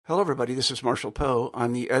Hello, everybody. This is Marshall Poe.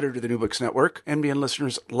 I'm the editor of the New Books Network. NBN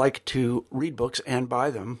listeners like to read books and buy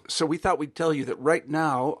them. So we thought we'd tell you that right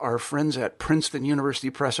now, our friends at Princeton University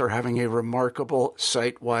Press are having a remarkable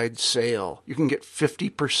site-wide sale. You can get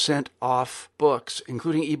 50% off books,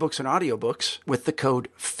 including ebooks and audiobooks, with the code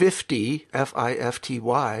 50,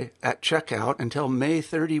 F-I-F-T-Y, at checkout until May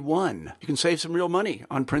 31. You can save some real money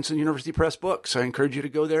on Princeton University Press books. I encourage you to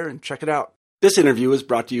go there and check it out. This interview is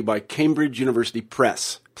brought to you by Cambridge University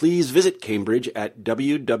Press. Please visit Cambridge at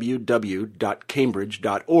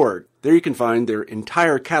www.cambridge.org. There you can find their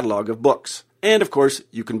entire catalog of books. And, of course,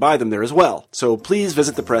 you can buy them there as well. So please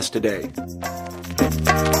visit the press today.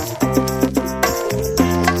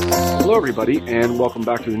 Hello, everybody, and welcome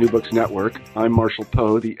back to the New Books Network. I'm Marshall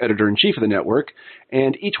Poe, the editor-in-chief of the network,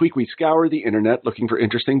 and each week we scour the internet looking for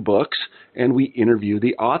interesting books, and we interview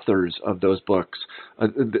the authors of those books.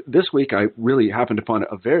 This week I really happened upon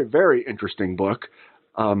a very, very interesting book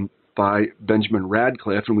by Benjamin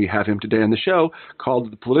Radcliffe, and we have him today on the show,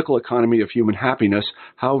 called The Political Economy of Human Happiness,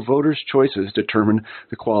 How Voters' Choices Determine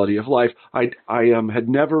the Quality of Life. I had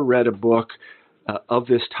never read a book of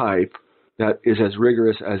this type that is as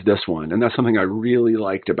rigorous as this one, and that's something I really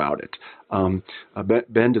liked about it.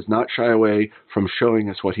 Ben does not shy away from showing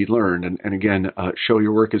us what he learned, and again, show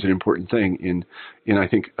your work is an important thing in I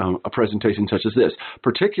think a presentation such as this.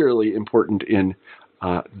 Particularly important in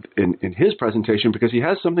his presentation because he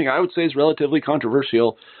has something I would say is relatively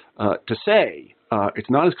controversial to say. It's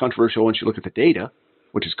not as controversial once you look at the data,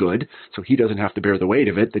 which is good. So he doesn't have to bear the weight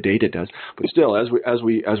of it. The data does. But still, as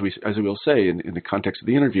we will say in the context of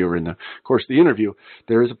the interview or in the course of the interview,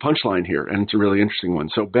 there is a punchline here, and it's a really interesting one.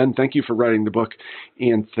 So Ben, thank you for writing the book,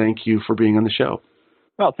 and thank you for being on the show.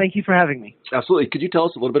 Well, thank you for having me. Absolutely. Could you tell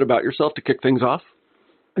us a little bit about yourself to kick things off?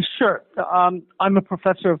 Sure. I'm a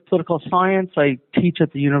professor of political science. I teach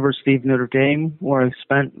at the University of Notre Dame, where I've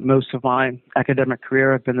spent most of my academic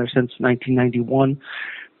career. I've been there since 1991.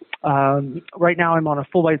 Right now, I'm on a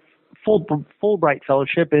Fulbright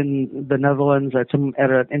fellowship in the Netherlands at an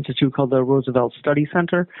institute called the Roosevelt Study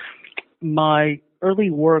Center. My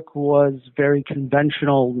early work was very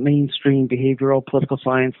conventional, mainstream behavioral political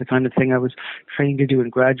science, the kind of thing I was trained to do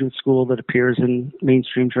in graduate school that appears in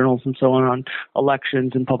mainstream journals and so on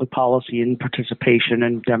elections and public policy and participation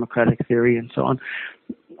and democratic theory and so on.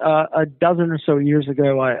 A dozen or so years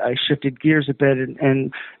ago, I shifted gears a bit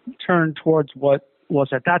and turned towards what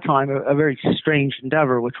was at that time a very strange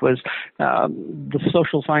endeavor, which was the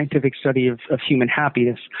social scientific study of human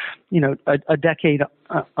happiness. A decade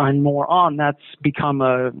and more on, that's become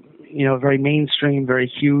a very mainstream, very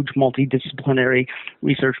huge, multidisciplinary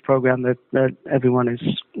research program that everyone is,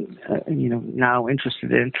 now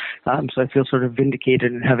interested in. So I feel sort of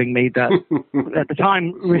vindicated in having made that, at the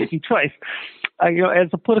time, risky choice.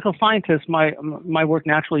 As a political scientist, my work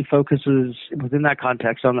naturally focuses within that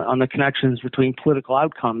context on the connections between political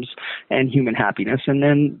outcomes and human happiness, and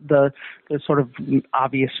then the sort of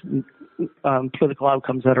obvious political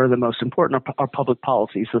outcomes that are the most important are public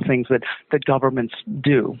policies, the things that governments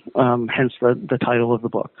do, hence the title of the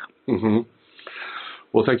book. Mm-hmm.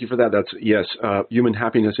 Well, thank you for that. Human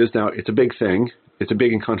happiness is now, it's a big thing. It's a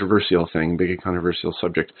big and controversial thing, big and controversial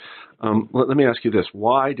subject. Let me ask you this.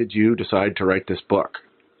 Why did you decide to write this book?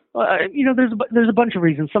 There's a bunch of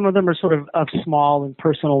reasons. Some of them are sort of small and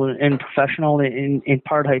personal and professional. In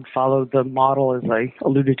part, I'd followed the model, as I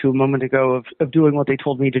alluded to a moment ago, of doing what they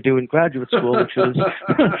told me to do in graduate school, which was,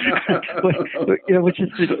 which is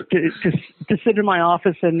to sit in my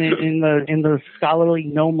office and in the scholarly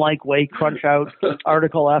gnome-like way crunch out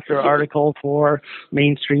article after article for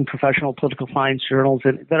mainstream professional political science journals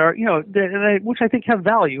that are which I think have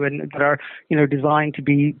value and that are designed to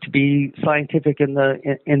be scientific in the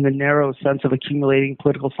narrow sense of accumulating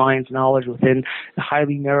political science knowledge within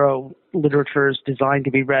highly narrow literatures designed to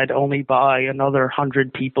be read only by another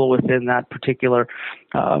 100 people within that particular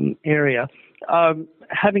area.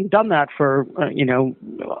 Having done that for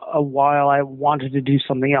a while, I wanted to do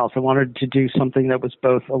something else. I wanted to do something that was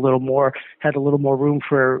both had a little more room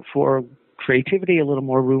for creativity, a little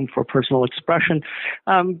more room for personal expression.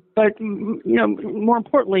 But more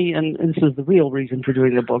importantly, and this is the real reason for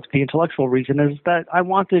doing the book, the intellectual reason, is that I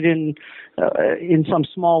wanted in some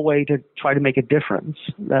small way to try to make a difference.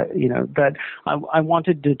 That I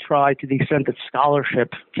wanted to try, to the extent that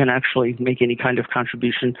scholarship can actually make any kind of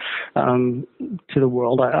contribution to the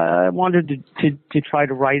world. I wanted to try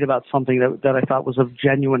to write about something that I thought was of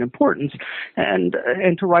genuine importance, and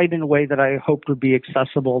to write in a way that I hoped would be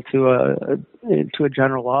accessible to a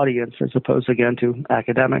general audience, as opposed again to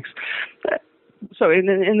academics. So in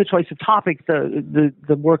the choice of topic,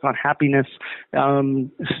 the work on happiness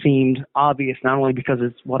seemed obvious, not only because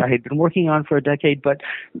it's what I had been working on for a decade, but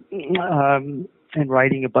and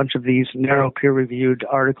writing a bunch of these narrow peer-reviewed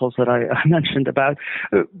articles that I mentioned about,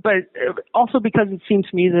 but also because it seemed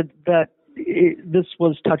to me that this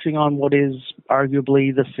was touching on what is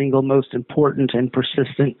arguably the single most important and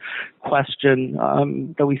persistent question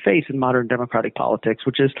that we face in modern democratic politics,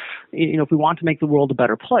 which is, if we want to make the world a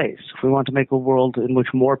better place, if we want to make a world in which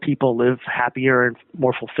more people live happier and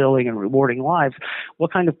more fulfilling and rewarding lives,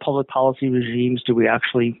 what kind of public policy regimes do we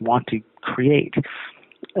actually want to create?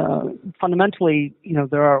 Fundamentally,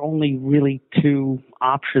 there are only really two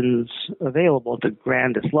options available at the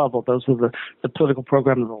grandest level. Those are the political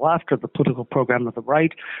program of the left or the political program of the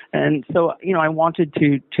right. And so, I wanted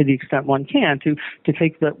to the extent one can, to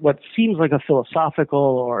take what seems like a philosophical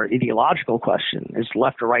or ideological question, is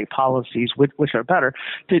left or right policies, which are better,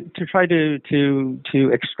 to try to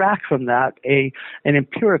extract from that an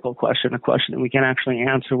empirical question, a question that we can actually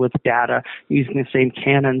answer with data using the same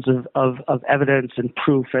canons of evidence and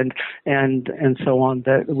proof and so on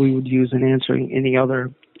that we would use in answering any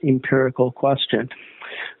other empirical question.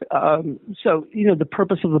 So the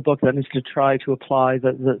purpose of the book then is to try to apply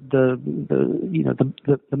the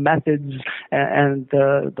methods and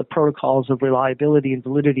the protocols of reliability and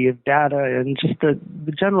validity of data and just the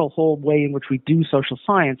general whole way in which we do social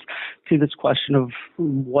science to this question of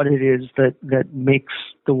what it is that makes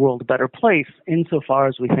the world a better place, insofar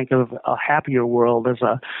as we think of a happier world as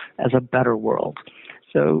a better world.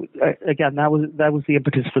 So again, that was the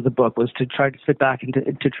impetus for the book, was to try to sit back and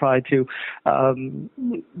to try to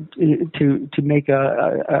make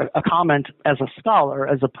a comment as a scholar,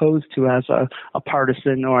 as opposed to as a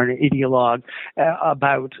partisan or an ideologue,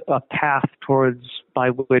 about a path by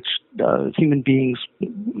which human beings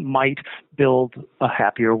might build a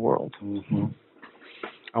happier world. Mm-hmm.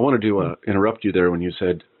 I wanted to interrupt you there when you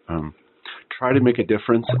said try to make a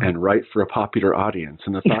difference and write for a popular audience,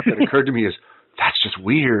 and the thought that occurred to me is, that's just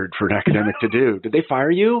weird for an academic to do. Did they fire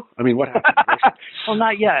you? I mean, what happened? Well,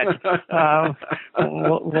 not yet.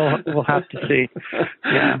 We'll have to see.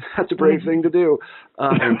 Yeah, that's a brave thing to do.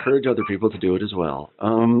 I encourage other people to do it as well.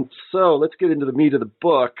 So let's get into the meat of the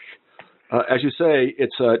book. As you say,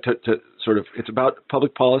 it's it's about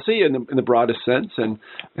public policy in the broadest sense, and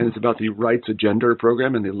it's about the rights agenda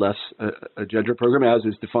program and the less agenda program, as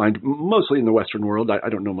is defined mostly in the Western world. I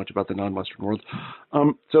don't know much about the non-Western world.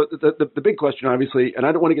 So the big question, obviously, and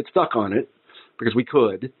I don't want to get stuck on it because we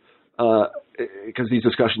could, because these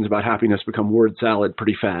discussions about happiness become word salad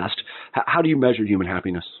pretty fast. How do you measure human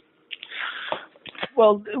happiness?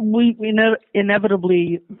 Well, we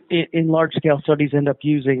inevitably, in large-scale studies, end up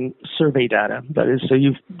using survey data. That is, so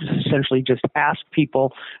you essentially just ask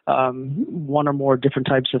people one or more different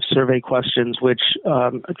types of survey questions, which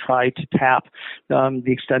try to tap the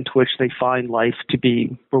extent to which they find life to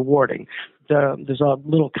be rewarding. There's a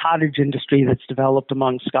little cottage industry that's developed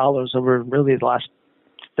among scholars over really the last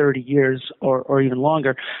 30 years or even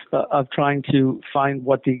longer of trying to find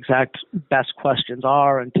what the exact best questions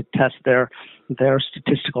are and to test their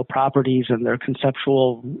statistical properties and their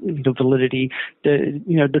conceptual validity to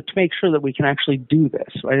make sure that we can actually do this.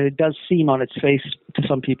 Right? It does seem on its face to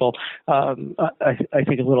some people, I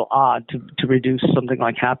think, a little odd to reduce something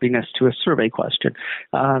like happiness to a survey question.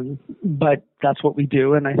 But that's what we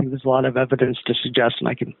do, and I think there's a lot of evidence to suggest, and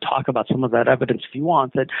I can talk about some of that evidence if you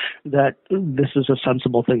want, that this is a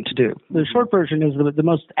sensible thing to do. The short version is the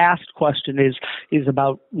most asked question is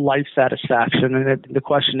about life satisfaction, and the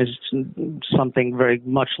question is something very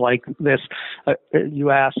much like this.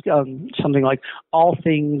 You ask something like, all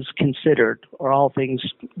things considered, or all things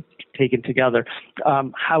taken together,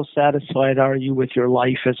 how satisfied are you with your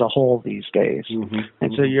life as a whole these days? Mm-hmm.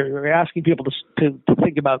 And so you're asking people to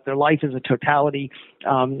think about their life as a totality,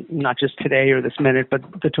 not just today or this minute, but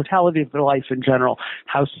the totality of their life in general.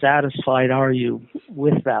 How satisfied are you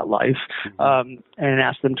with that life? And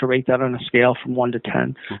ask them to rate that on a scale from 1 to 10.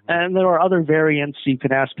 Mm-hmm. And there are other variants. You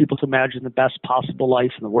can ask people to imagine the best possible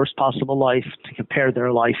life and the worst possible life, to compare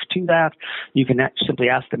their life to that. You can simply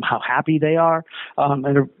ask them how happy they are,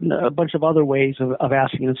 and a bunch of other ways of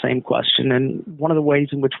asking the same question. And one of the ways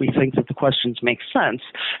in which we think that the questions make sense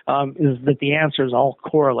is that the answers all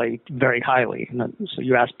correlate very highly. So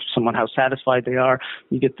you ask someone how satisfied they are,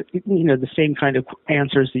 you get the same kind of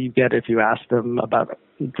answers that you get if you ask them about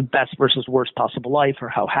the best versus worst possible life, or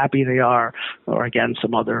how happy they are, or again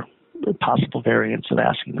some other possible variants of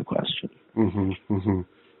asking the question. Mm-hmm, mm-hmm.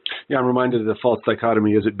 Yeah, I'm reminded of the false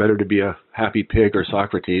dichotomy. Is it better to be a happy pig or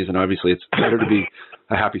Socrates? And obviously it's better to be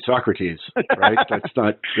a happy Socrates, right? That's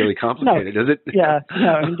not really complicated, is it? Yeah,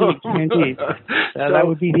 no, indeed. That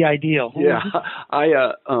would be the ideal. Yeah, I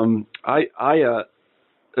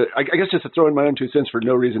guess just to throw in my own 2 cents for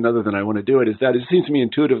no reason other than I want to do it, is that it seems to me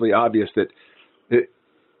intuitively obvious that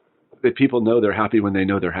people know they're happy when they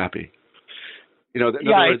know they're happy. In other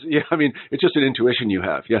words, I mean, it's just an intuition you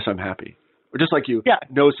have. Yes, I'm happy. Or just like you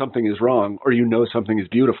know something is wrong, or you know something is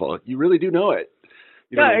beautiful. You really do know it.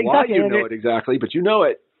 You don't know why you know it exactly, but you know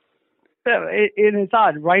it. And it's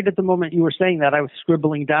odd. Right at the moment you were saying that, I was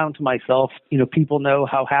scribbling down to myself, people know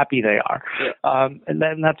how happy they are. Yeah. And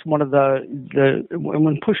then that's one of the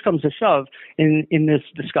when push comes to shove in this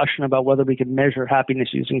discussion about whether we can measure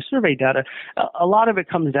happiness using survey data, a lot of it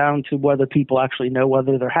comes down to whether people actually know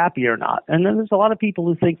whether they're happy or not. And then there's a lot of people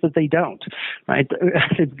who think that they don't, right?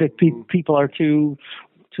 That people are too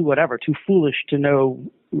foolish to know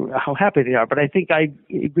how happy they are. But I think I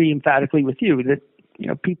agree emphatically with you that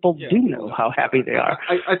people do know how happy they are.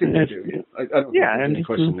 I think they do. I don't think there's any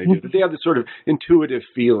question they do. But they have this sort of intuitive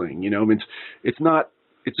feeling, I mean, it's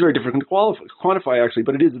very difficult to quantify actually,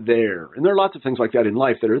 but it is there. And there are lots of things like that in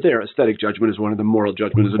life that are there. Aesthetic judgment is one of them. Moral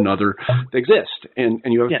judgment is another. They exist. And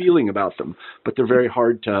you have a feeling about them, but they're very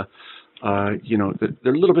hard to,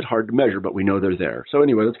 they're a little bit hard to measure, but we know they're there. So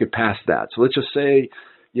anyway, let's get past that. So let's just say,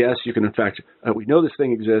 yes, you can, in fact, we know this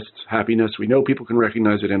thing exists, happiness. We know people can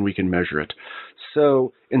recognize it and we can measure it.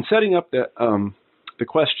 So in setting up the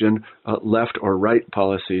question, left or right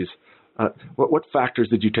policies, what factors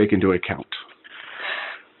did you take into account?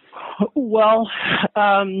 Well,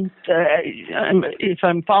 if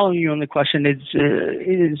I'm following you on the question,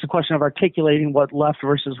 it's a question of articulating what left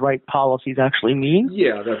versus right policies actually mean.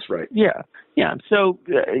 Yeah, that's right. Yeah. So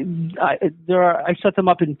I set them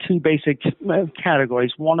up in 2 basic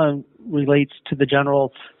categories. One relates to the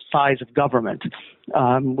general size of government,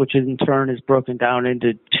 which in turn is broken down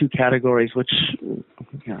into 2 categories, which,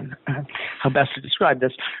 how best to describe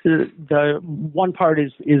this? The one part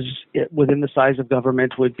is within the size of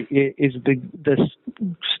government is the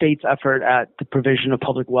state's effort at the provision of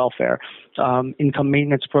public welfare, income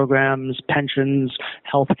maintenance programs, pensions,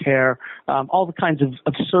 health care, all the kinds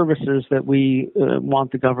of services that we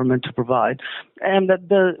want the government to provide, and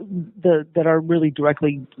that are really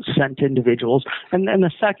directly sent to individuals. And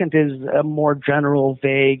the second is a more general,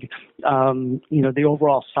 vague, the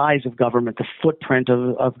overall size of government, the footprint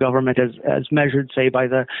of government as measured, say, by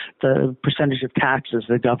the percentage of taxes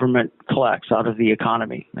the government collects out of the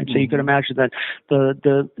economy. And so you can imagine that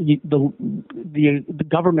the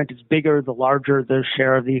government is bigger the larger the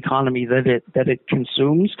share of the economy that it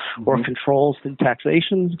consumes or controls through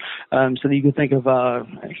taxation. So that you can think of I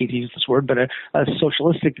hate to use this word, but a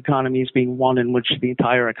socialistic economy as being one in which the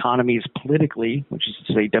entire economy is politically, which is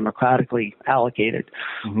to say democratically, allocated.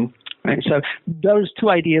 Mm-hmm. Right. So those 2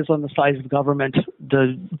 ideas on the size of government,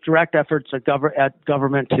 the direct efforts at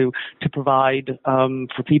government to provide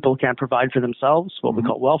for people who can't provide for themselves, what we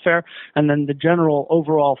call welfare, and then the general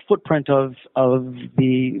overall footprint of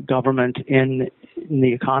the government in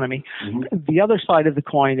the economy. Mm-hmm. The other side of the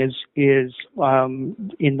coin is in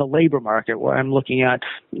the labor market, where I'm looking at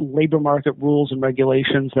labor market rules and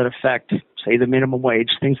regulations that affect, say, the minimum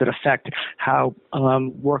wage, things that affect how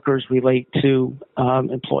workers relate to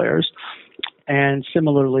employers. And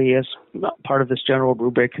similarly, as part of this general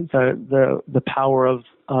rubric, the power of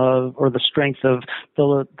or the strength of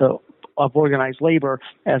of organized labor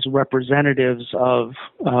as representatives of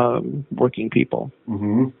working people.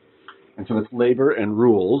 Mm-hmm. And so it's labor and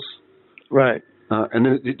rules. Right. And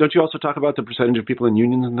then don't you also talk about the percentage of people in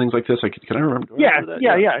unions and things like this? Can I remember that?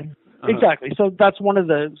 Yeah. Exactly. So that's one of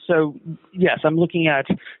so yes, I'm looking at,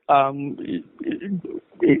 on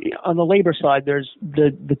the labor side, there's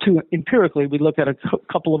the 2, empirically, we look at a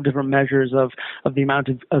couple of different measures of the amount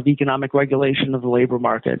of economic regulation of the labor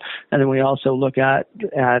market. And then we also look at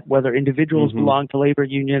whether individuals belong to labor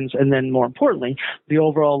unions, and then more importantly, the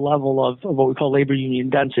overall level of what we call labor union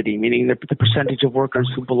density, meaning the percentage of workers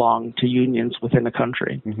who belong to unions within the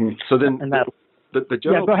country. Mm-hmm. So then, the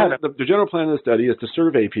general plan of the study is to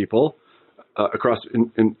survey people across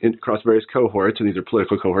various cohorts, and these are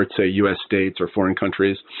political cohorts, say U.S. states or foreign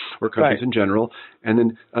countries or countries in general, and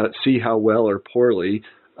then see how well or poorly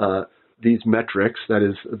these metrics, that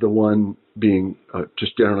is the one being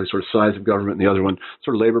just generally sort of size of government and the other one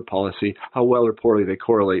sort of labor policy, how well or poorly they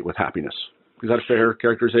correlate with happiness. Is that a fair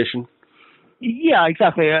characterization? Yeah,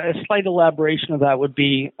 exactly. A slight elaboration of that would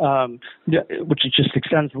be, which just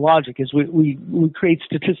extends the logic, is we create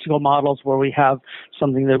statistical models where we have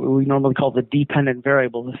something that we normally call the dependent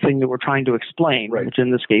variable, the thing that we're trying to explain, right, which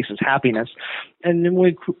in this case is happiness. And then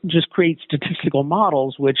we just create statistical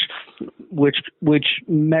models which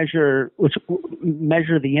measure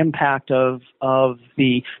the impact of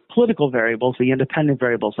the political variables, the independent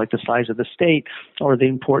variables like the size of the state or the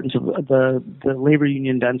importance of the labor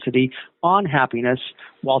union density on happiness,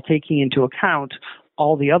 while taking into account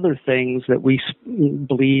all the other things that we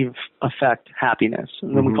believe affect happiness,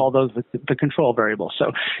 and then we call those the control variables.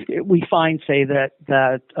 So we find, say, that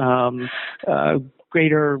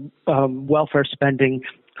greater welfare spending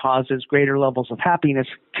causes greater levels of happiness,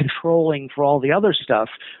 controlling for all the other stuff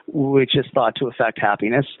which is thought to affect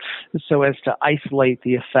happiness, so as to isolate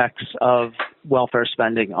the effects of welfare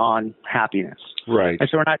spending on happiness. Right. And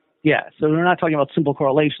so we're not talking about simple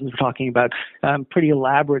correlations. We're talking about pretty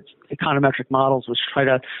elaborate econometric models which try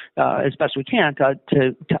to, as best we can,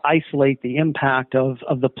 to isolate the impact of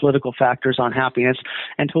the political factors on happiness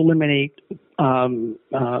and to eliminate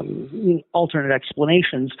alternate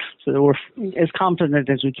explanations, so that we're as confident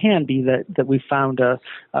as we can be that we found a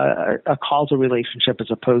causal relationship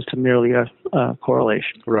as opposed to merely a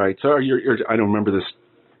correlation. Right. So I don't remember this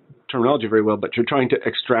terminology very well, but you're trying to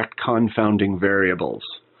extract confounding variables.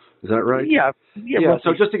 Is that right? Yeah.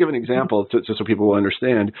 So just to give an example, so people will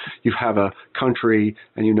understand, you have a country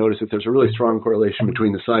and you notice that there's a really strong correlation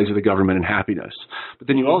between the size of the government and happiness. But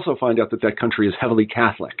then you also find out that country is heavily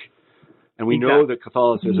Catholic. And we know that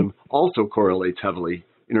Catholicism also correlates heavily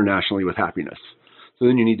internationally with happiness. So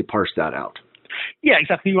then you need to parse that out. Yeah,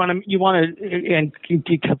 exactly. You want to, and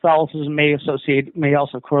Catholicism may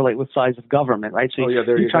also correlate with size of government, right? So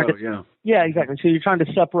there you go. Yeah, exactly. So you're trying to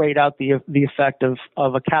separate out the effect of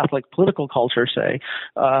a Catholic political culture, say,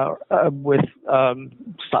 with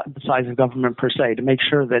the size of government per se, to make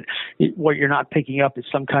sure that what you're not picking up is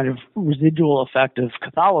some kind of residual effect of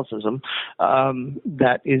Catholicism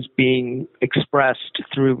that is being expressed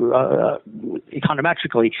through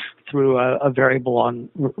econometrically through a variable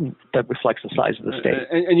that reflects the size of the state.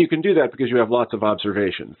 And you can do that because you have lots of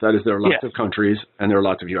observations. That is, there are lots of countries and there are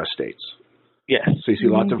lots of U.S. states. Yes. So you see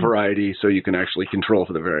lots of variety, so you can actually control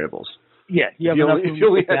for the variables. Yeah. If you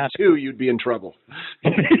only had two, you'd be in trouble.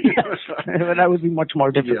 That would be much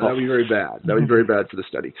more difficult. Yeah, that would be very bad. That would be very bad for the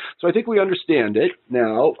study. So I think we understand it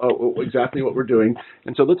now, exactly what we're doing.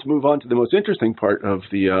 And so let's move on to the most interesting part of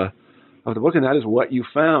the book, and that is what you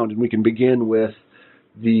found. And we can begin with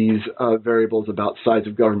these variables about size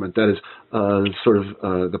of government. That is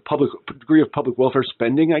the degree of public welfare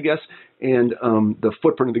spending, I guess, and the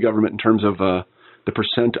footprint of the government in terms of the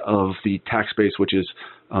percent of the tax base which is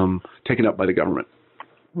taken up by the government.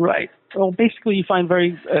 Right. Well, basically, you find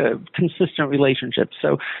very consistent relationships.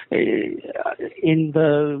 So in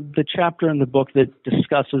the chapter in the book that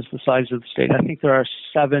discusses the size of the state, I think there are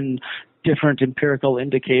 7 different empirical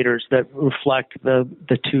indicators that reflect the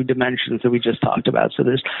two dimensions that we just talked about. So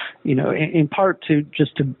there's, in part to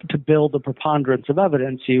build the preponderance of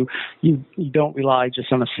evidence, you don't rely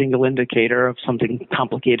just on a single indicator of something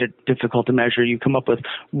complicated, difficult to measure. You come up with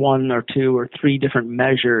 1 or 2 or 3 different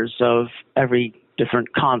measures of every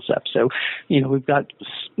different concepts. So, we've got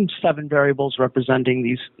 7 variables representing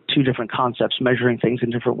these 2 different concepts, measuring things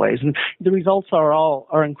in different ways. And the results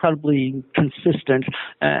are incredibly consistent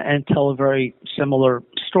and tell a very similar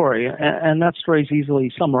story. And that story is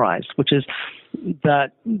easily summarized, which is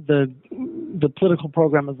that the political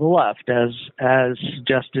program of the left, as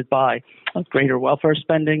suggested by greater welfare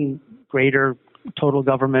spending, greater total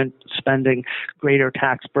government spending, greater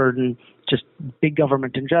tax burden, just big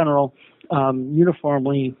government in general,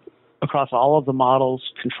 uniformly across all of the models,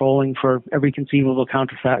 controlling for every conceivable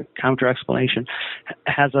counter explanation,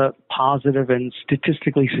 has a positive and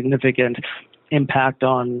statistically significant impact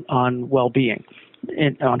on well-being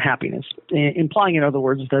and on happiness, implying, in other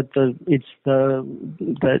words, that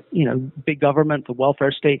big government, the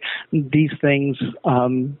welfare state, these things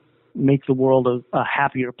make the world a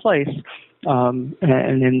happier place. And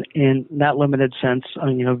in that limited sense,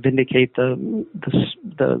 vindicate the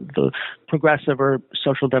progressive or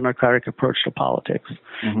social democratic approach to politics.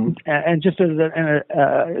 Mm-hmm. And just to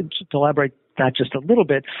elaborate that just a little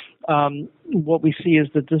bit, what we see is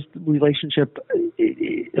that this relationship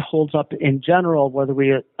holds up in general, whether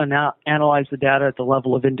we analyze the data at the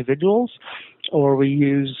level of individuals or we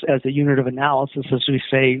use as a unit of analysis, as we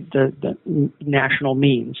say, the national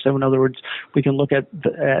mean. So in other words, we can look at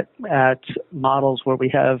models where we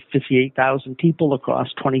have 58,000 people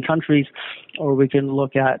across 20 countries, or we can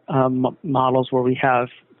look at models where we have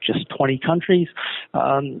just 20 countries,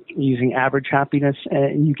 using average happiness,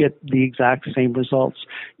 and you get the exact same results.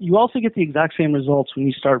 You also get the exact same results when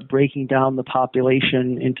you start breaking down the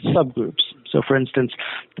population into subgroups. So, for instance,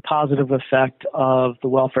 the positive effect of the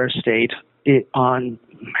welfare state on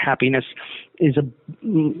happiness is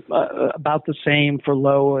about the same for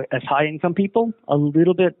low as high income people, a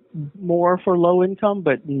little bit more for low income,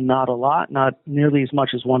 but not a lot, not nearly as much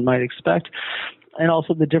as one might expect. And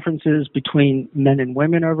also the differences between men and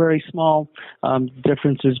women are very small.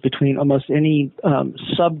 Differences between almost any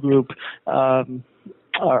subgroup are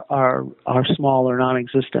small or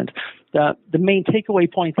non-existent. The main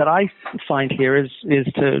takeaway point that I find here is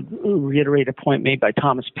to reiterate a point made by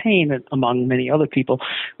Thomas Paine, among many other people,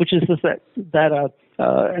 which is that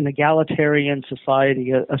an egalitarian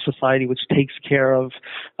society, a society which takes care of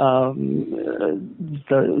the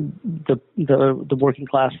working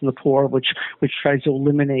class and the poor, which tries to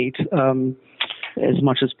eliminate as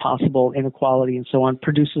much as possible inequality and so on,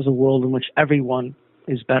 produces a world in which everyone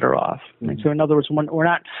is better off. Mm-hmm. So, in other words, we're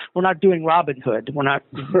not doing Robin Hood. We're not,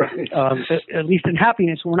 right. At least in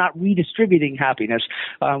happiness, we're not redistributing happiness.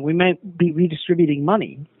 We may be redistributing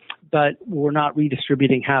money, but we're not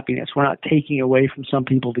redistributing happiness. We're not taking away from some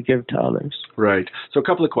people to give to others. Right. So, a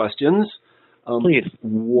couple of questions. Please.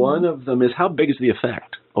 One of them is, how big is the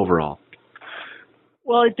effect overall?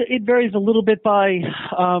 Well, it varies a little bit by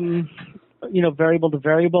variable to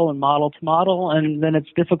variable and model to model, and then it's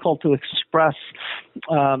difficult to express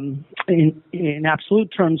in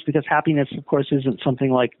absolute terms, because happiness, of course, isn't something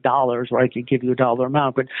like dollars where I could give you a dollar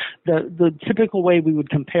amount. But the typical way we would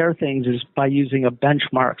compare things is by using a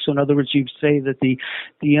benchmark. So in other words, you'd say that the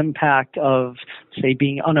impact of, say,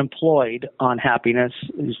 being unemployed on happiness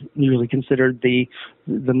is usually considered the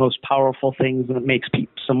most powerful thing that makes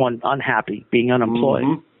someone unhappy, being unemployed.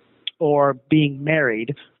 Mm-hmm. Or being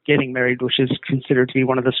married, getting married, which is considered to be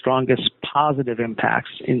one of the strongest positive impacts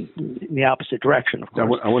in the opposite direction, of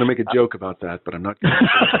course. I want to make a joke about that, but I'm not going to.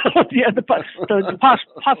 Yeah, the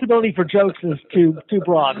possibility for jokes is too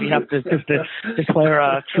broad. We have to just declare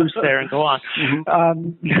a truce there and go on.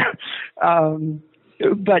 Mm-hmm.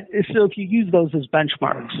 But so if you use those as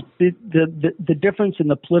benchmarks, the difference in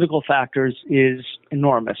the political factors is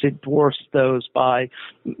enormous. It dwarfs those by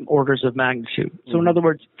orders of magnitude. So in other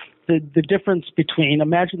words, the difference between,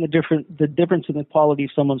 imagine the difference in the quality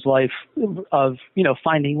of someone's life of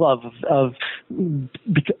finding love, of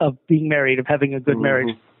being married, of having a good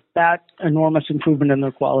marriage. That enormous improvement in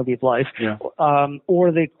their quality of life,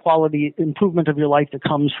 or the quality improvement of your life that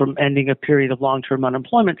comes from ending a period of long-term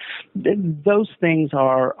unemployment, those things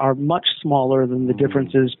are much smaller than the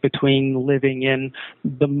differences between living in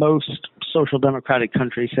the most social democratic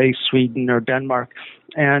country, say Sweden or Denmark,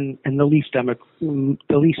 and the least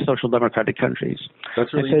social democratic countries.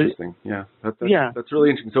 That's really interesting. Yeah, that's really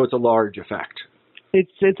interesting. So it's a large effect.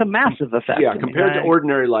 It's a massive effect. Yeah, compared to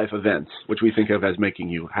ordinary life events, which we think of as making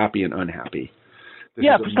you happy and unhappy. This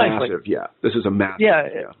is precisely. This is a massive. Yeah,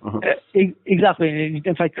 exactly. And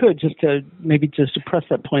if I could, just to press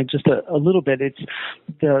that point just a little bit, it's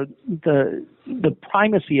the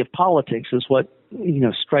primacy of politics is what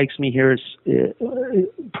strikes me here as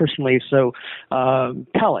personally so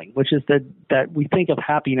telling, which is that we think of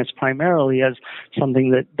happiness primarily as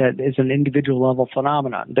something that is an individual level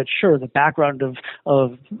phenomenon. That sure, the background of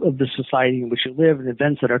the society in which you live and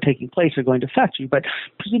events that are taking place are going to affect you, but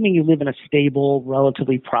presuming you live in a stable,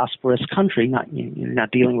 relatively prosperous country, you're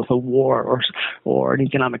not dealing with a war or an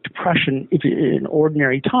economic depression in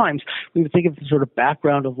ordinary times, we would think of the sort of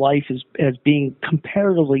background of life as being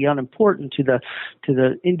comparatively unimportant to the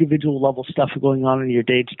individual level stuff going on in your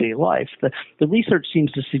day-to-day life. The research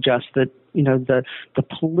seems to suggest that the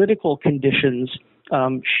political conditions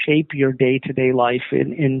shape your day-to-day life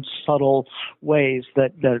in subtle ways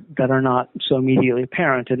that are not so immediately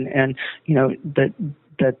apparent, and that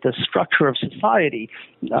the structure of society,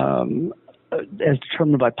 as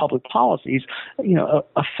determined by public policies,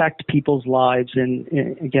 affect people's lives in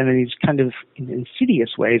these kind of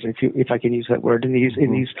insidious ways, if I can use that word, in these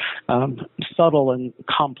subtle and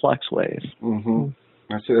complex ways. Mm-hmm.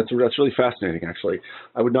 That's really fascinating. Actually,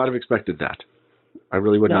 I would not have expected that. I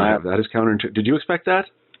really would not have. That is counterintuitive. Did you expect that?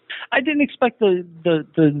 I didn't expect the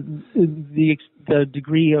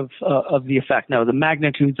degree of the effect. No, the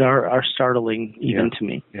magnitudes are startling even to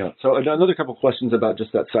me. Yeah. So another couple of questions about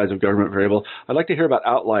just that size of government variable. I'd like to hear about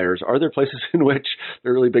outliers. Are there places in which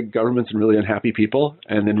there are really big governments and really unhappy people,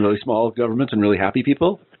 and then really small governments and really happy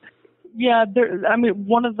people? Yeah,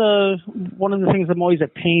 one of the things I'm always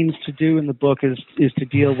at pains to do in the book is to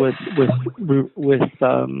deal with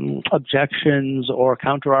objections or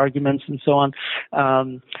counter arguments and so on.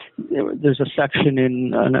 There's a section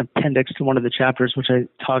in an appendix to one of the chapters which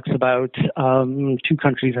talks about two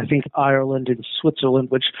countries, I think Ireland and Switzerland,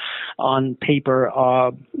 which on paper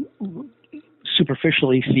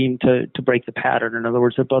superficially seem to break the pattern. In other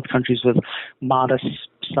words, they're both countries with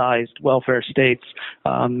modest-sized welfare states,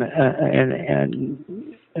 and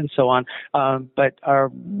so on, but are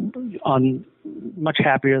on much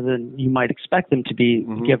happier than you might expect them to be.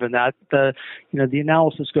 Mm-hmm. Given that the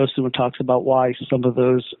analysis goes through and talks about why some of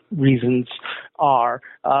those reasons are.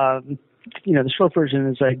 The short version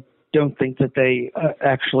is I don't think that they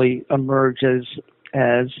actually emerge as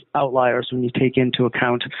outliers when you take into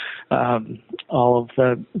account all of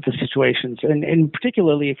the situations, and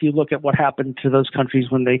particularly if you look at what happened to those countries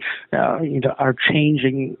when they are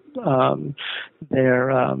changing their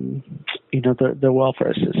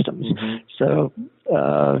welfare systems. Mm-hmm. So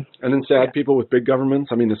and then sad people with big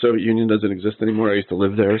governments. I mean, the Soviet Union doesn't exist anymore. I used to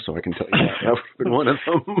live there, so I can tell you that would have been one of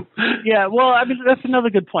them. Yeah, well, I mean, that's another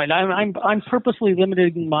good point. I'm purposely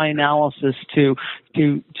limiting my analysis to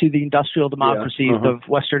the industrial democracies of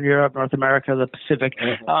Western Europe, North America, the Pacific,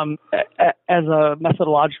 as a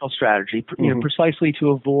methodological strategy, precisely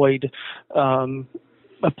to avoid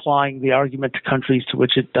applying the argument to countries to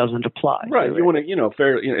which it doesn't apply. Right. You want to,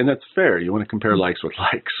 fair, and that's fair. You want to compare likes with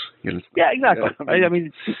likes. Yeah, exactly. Right? I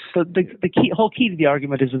mean, the whole key to the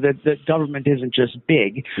argument is that government isn't just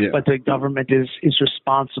big, but the government is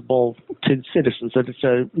responsible to citizens. That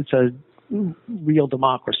it's a real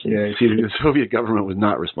democracy. Yeah, see, the Soviet government was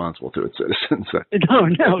not responsible to its citizens. No,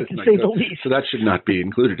 to say the least. So that should not be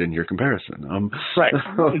included in your comparison. Right,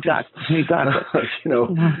 exactly.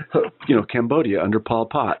 Cambodia under Pol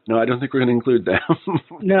Pot. No, I don't think we're going to include them.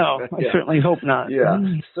 No, I certainly hope not. Yeah.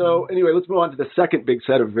 So anyway, let's move on to the second big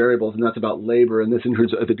set of variables, and that's about labor, and this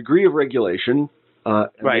includes the degree of regulation, and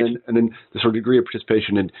then the sort of degree of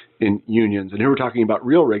participation in unions. And here we're talking about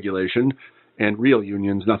real regulation and real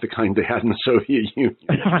unions, not the kind they had in the Soviet Union.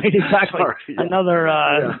 Right, exactly. Sorry, Another,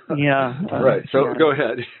 right, so go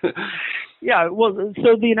ahead. Yeah, well,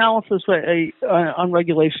 so the analysis on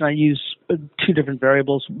regulation, I use two different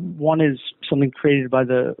variables. One is something created by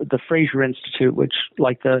the Fraser Institute, which,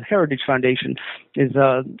 like the Heritage Foundation, is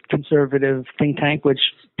a conservative think tank, which,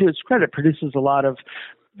 to its credit, produces a lot of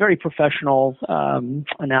very professional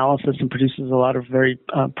analysis and produces a lot of very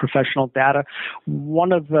professional data.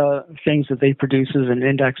 One of the things that they produce is an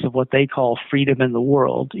index of what they call freedom in the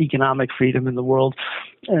world, economic freedom in the world,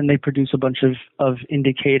 and they produce a bunch of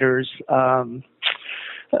indicators in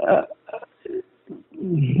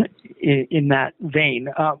that vein.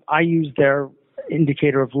 I use their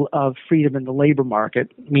indicator of freedom in the labor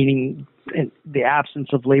market, meaning in the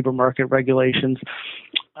absence of labor market regulations.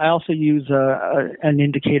 I also use an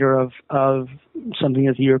indicator of something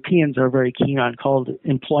that the Europeans are very keen on called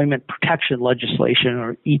employment protection legislation,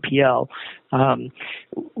 or EPL,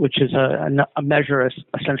 which is a measure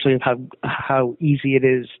essentially of how easy it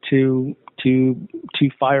is to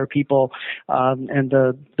fire people, and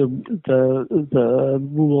the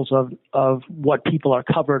rules of what people are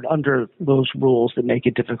covered under those rules that make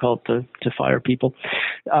it difficult to fire people.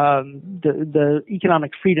 The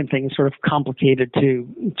economic freedom thing is sort of complicated to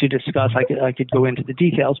discuss. I could go into the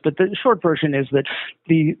details, but the short version is that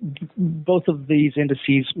both of these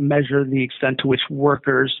indices measure the extent to which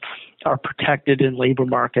workers are protected in labor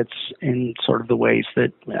markets in sort of the ways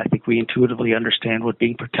that I think we intuitively understand what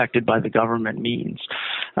being protected by the government means.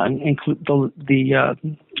 Include the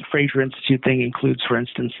Fraser Institute thing includes, for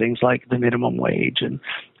instance, things like the minimum wage and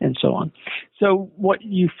so on. So what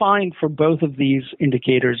you find for both of these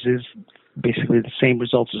indicators is basically the same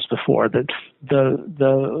results as before. That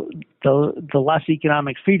the less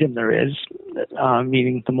economic freedom there is,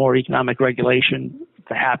 meaning the more economic regulation,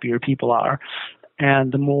 the happier people are.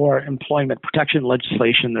 And the more employment protection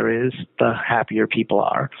legislation there is, the happier people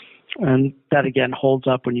are. And that, again, holds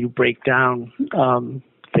up when you break down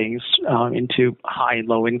things into high and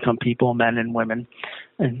low income people, men and women,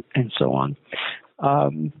 and so on.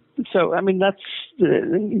 So, I mean, that's,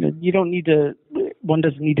 you don't need to, one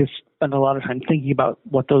doesn't need to spend a lot of time thinking about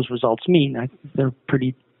what those results mean. They're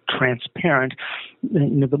pretty transparent.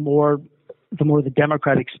 The more the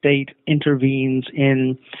democratic state intervenes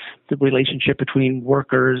in the relationship between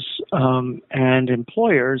workers and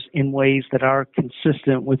employers in ways that are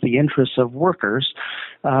consistent with the interests of workers,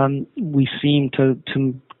 we seem to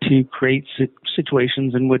create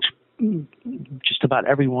situations in which just about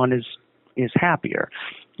everyone is happier.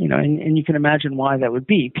 And you can imagine why that would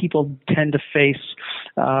be. People tend to face,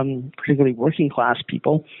 particularly working class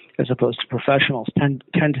people, as opposed to professionals, tend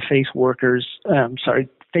to face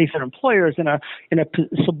face their employers in a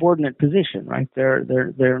subordinate position, right?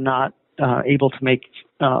 They're not able to make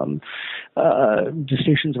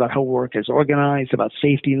decisions about how work is organized, about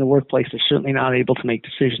safety in the workplace. They're certainly not able to make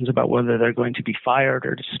decisions about whether they're going to be fired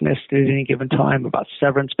or dismissed at any given time, about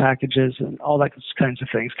severance packages and all that kinds of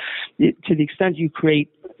things. To the extent you create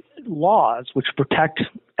laws which protect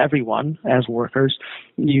everyone as workers,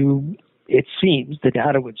 it seems the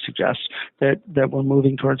data would suggest that we're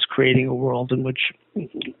moving towards creating a world in which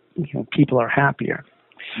people are happier.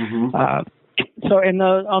 Mm-hmm. So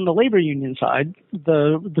on the labor union side,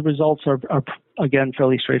 the results are again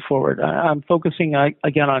fairly straightforward. I'm focusing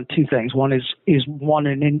again on two things. One is one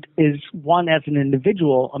as an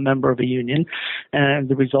individual a member of a union, and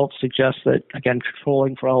the results suggest that, again,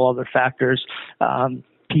 controlling for all other factors,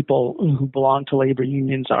 people who belong to labor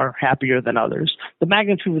unions are happier than others. The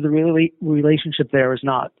magnitude of the relationship there is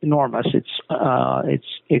not enormous. It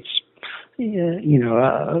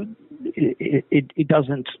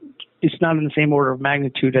doesn't. It's not in the same order of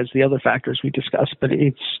magnitude as the other factors we discussed, but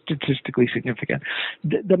it's statistically significant.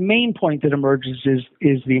 The main point that emerges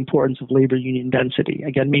is the importance of labor union density.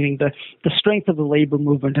 Again, meaning the strength of the labor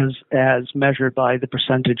movement as measured by the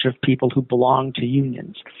percentage of people who belong to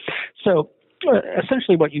unions. So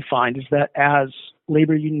essentially what you find is that as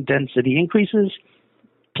labor union density increases,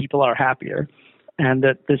 people are happier. And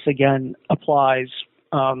that this, again, applies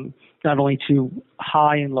not only to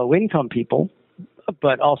high and low income people,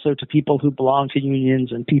 but also to people who belong to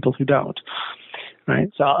unions and people who don't. Right?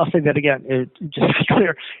 So I'll say that again, just to be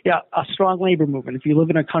clear. Yeah, a strong labor movement. If you live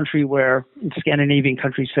in a country where, Scandinavian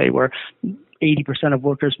countries say, where 80% of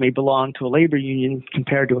workers may belong to a labor union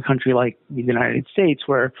compared to a country like the United States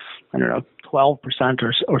where, 12%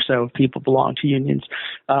 or so of people belong to unions.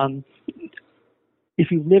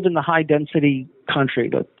 If you live in the high density country,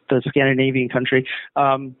 the Scandinavian country,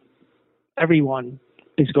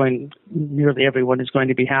 nearly everyone is going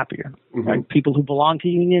to be happier. Mm-hmm. Right? People who belong to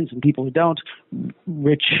unions and people who don't,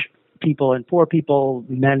 rich people and poor people,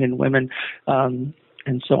 men and women, and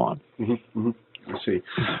so on. Mm-hmm. Mm-hmm. I see.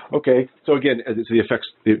 Okay. So again, it's the effects.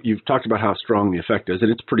 You've talked about how strong the effect is,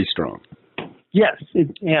 and it's pretty strong. Yes,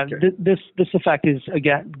 this effect is,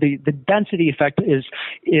 again, the density effect is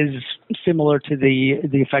similar to the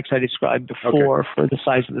effects I described before for the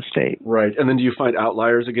size of the state. Right, and then do you find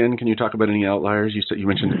outliers again? Can you talk about any outliers? You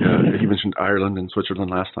mentioned Ireland and Switzerland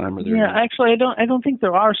last time. Actually, I don't think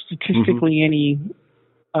there are statistically any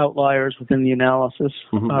outliers within the analysis.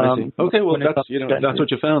 Mm-hmm, I see. Okay, well that's what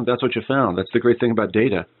you found. That's what you found. That's the great thing about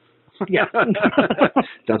data. Yeah.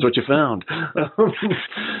 That's what you found.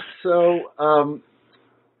 So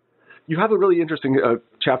you have a really interesting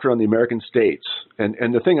chapter on the American states. And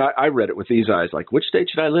the thing, I read it with these eyes, like, which state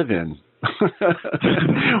should I live in?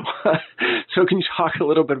 So can you talk a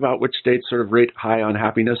little bit about which states sort of rate high on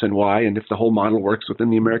happiness and why, and if the whole model works within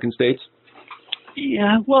the American states?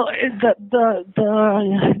 Yeah, well,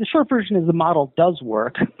 the short version is the model does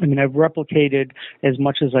work. I mean, I've replicated as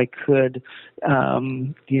much as I could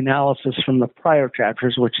the analysis from the prior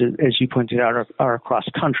chapters, which, as you pointed out, are across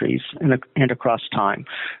countries and across time,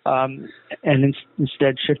 and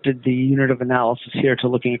instead shifted the unit of analysis here to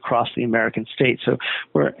looking across the American states. So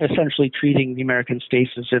we're essentially treating the American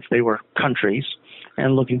states as if they were countries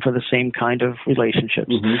and looking for the same kind of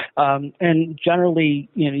relationships. Mm-hmm. And generally,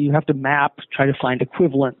 you have to try to find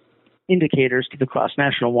equivalent indicators to the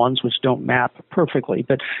cross-national ones, which don't map perfectly.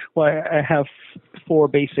 But I have four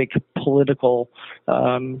basic political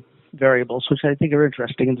variables, which I think are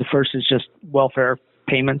interesting. And the first is just welfare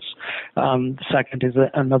payments. The second is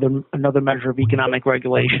another measure of economic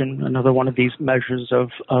regulation, another one of these measures of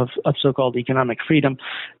so-called economic freedom.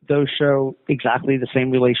 Those show exactly the same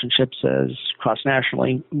relationships as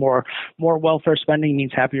cross-nationally. More welfare spending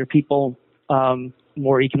means happier people.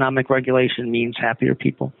 More economic regulation means happier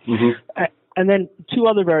people. Mm-hmm. And then two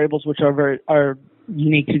other variables which are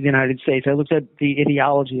unique to the United States. I looked at the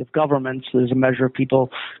ideology of governments. There's a measure of people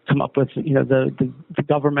come up with, the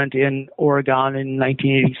government in Oregon in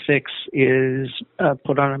 1986 is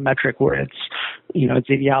put on a metric where its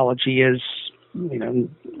ideology is,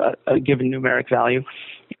 a given numeric value.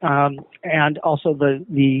 And also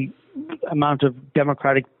the amount of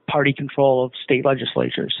Democratic Party control of state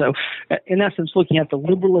legislatures. So in essence, looking at the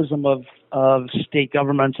liberalism of state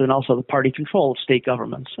governments and also the party control of state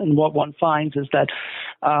governments. And what one finds is that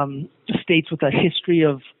states with a history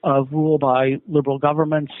of rule by liberal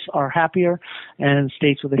governments are happier, and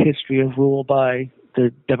states with a history of rule by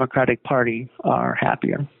the Democratic Party are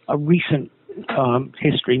happier. A recent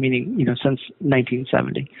history, meaning since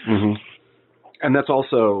 1970. Mm-hmm. And that's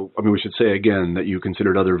also, we should say again that you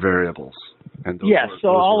considered other variables, and those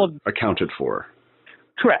were accounted for.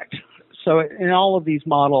 Correct. So in all of these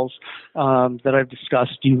models that I've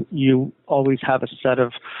discussed, you always have a set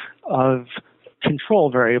of control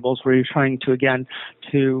variables where you're trying to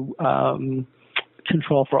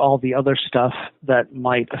control for all the other stuff that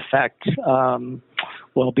might affect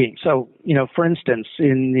well-being. So, for instance,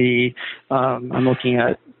 I'm looking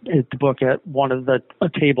at the book at one of the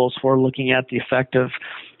tables for looking at the effect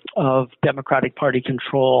of Democratic Party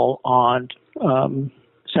control on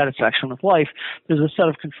satisfaction with life. There's a set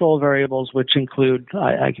of control variables which include,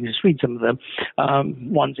 I can just read some of them,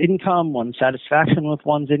 one's income, one's satisfaction with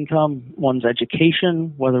one's income, one's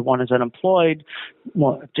education, whether one is unemployed,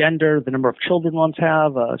 gender, the number of children ones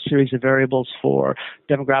have, a series of variables for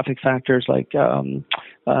demographic factors like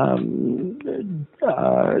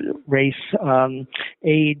race,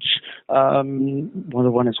 age,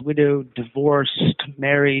 whether one is widowed, divorced,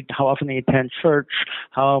 married, how often they attend church,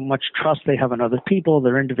 how much trust they have in other people,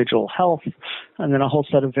 their individual health, and then a whole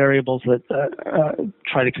set of variables that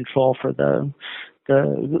try to control for the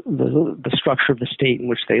structure of the state in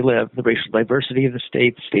which they live, the racial diversity of the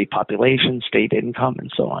state population, state income,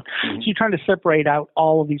 and so on. Mm-hmm. So you're trying to separate out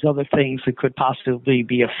all of these other things that could possibly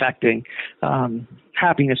be affecting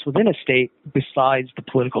happiness within a state besides the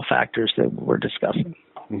political factors that we're discussing.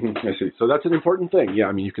 Mm-hmm. I see. So that's an important thing.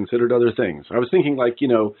 Yeah, you considered other things. I was thinking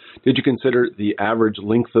did you consider the average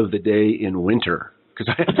length of the day in winter?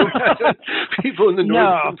 Because I have to imagine people in the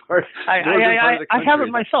northern part of the country. I haven't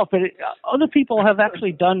myself, but other people have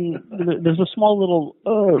actually done. There's a small little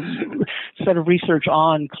set of research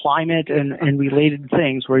on climate and related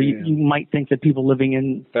things where you might think that people living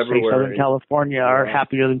in say, Southern California are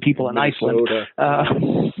happier than people in Iceland.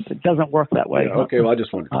 It doesn't work that way. Yeah, okay, well, I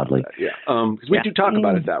just wanted to oddly. That. Yeah, because we do talk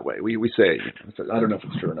about it that way. We say, I don't know if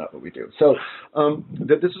it's true or not, but we do. So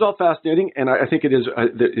this is all fascinating, and I think it is. I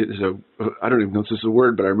don't even know if this is a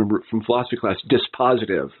word, but I remember it from philosophy class,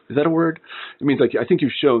 dispositive. Is that a word? It means I think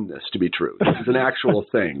you've shown this to be true. This is an actual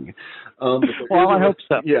thing. Well, I hope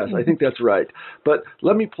so. Yes, I think that's right. But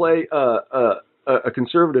let me play a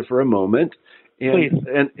conservative for a moment.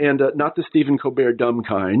 And not the Stephen Colbert dumb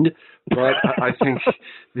kind, but I think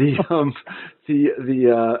the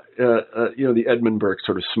Edmund Burke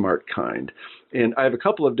sort of smart kind. And I have a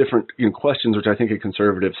couple of different questions which I think a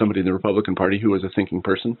conservative, somebody in the Republican Party who is a thinking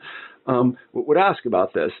person, would ask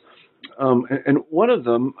about this. And one of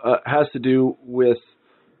them has to do with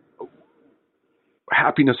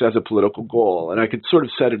happiness as a political goal. And I could sort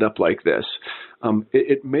of set it up like this.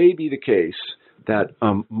 It may be the case that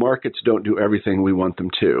markets don't do everything we want them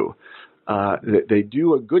to. They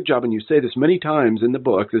do a good job, and you say this many times in the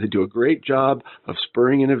book, that they do a great job of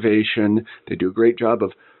spurring innovation. They do a great job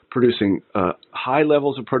of producing high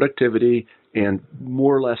levels of productivity and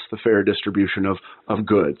more or less the fair distribution of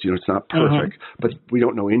goods. It's not perfect, but we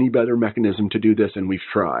don't know any better mechanism to do this, and we've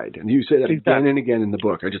tried. And you say that again and again in the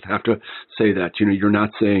book. I just have to say that. You're not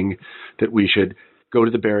saying that we should go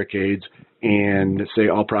to the barricades and say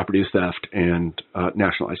all property is theft and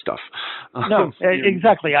nationalize stuff. No,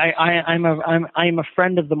 exactly. I'm a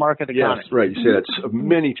friend of the market economy. Yes, right. You say that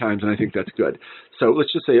many times, and I think that's good. So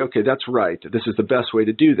let's just say, okay, that's right. This is the best way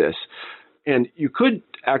to do this. And you could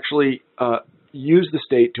actually use the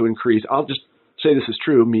state to increase. I'll just say this is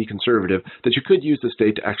true, me conservative, that you could use the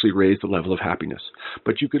state to actually raise the level of happiness.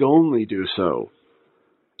 But you could only do so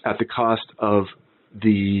at the cost of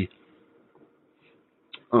the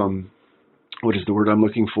what is the word I'm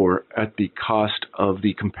looking for? At the cost of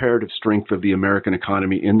the comparative strength of the American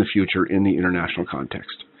economy in the future in the international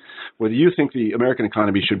context. Whether you think the American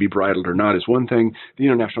economy should be bridled or not is one thing. The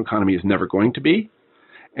international economy is never going to be.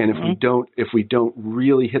 And if we don't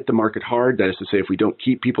really hit the market hard, that is to say, if we don't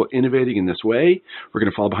keep people innovating in this way, we're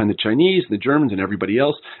going to fall behind the Chinese and the Germans and everybody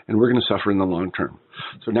else, and we're going to suffer in the long term.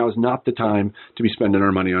 So now is not the time to be spending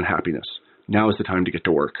our money on happiness. Now is the time to get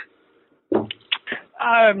to work.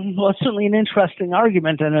 Well, it's certainly an interesting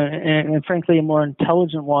argument, and frankly, a more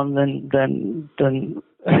intelligent one than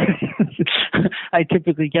I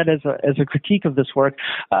typically get as a critique of this work.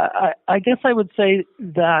 I guess I would say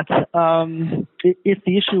that if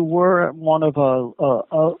the issue were one of a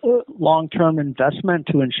long-term investment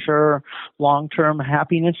to ensure long-term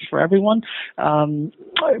happiness for everyone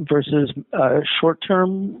versus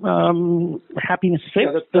short-term happiness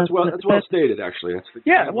fix. Yeah, that's well stated, actually.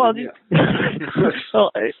 That's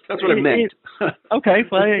what I meant. Okay,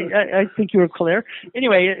 well, I think you were clear.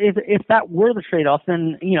 Anyway, if that were the trade-off,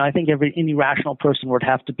 then I think any rational person would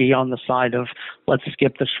have to be on the side of let's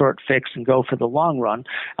skip the short fix and go for the long run.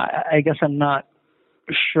 I guess I'm not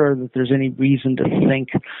sure that there's any reason to think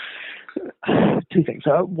two things.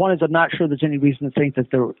 One is I'm not sure there's any reason to think that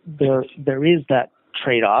there is that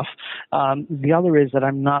trade-off. The other is that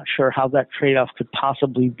I'm not sure how that trade-off could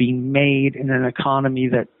possibly be made in an economy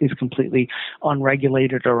that is completely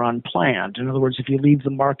unregulated or unplanned. In other words, if you leave the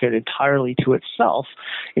market entirely to itself,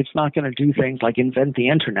 it's not going to do things like invent the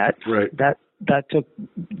internet. Right. That took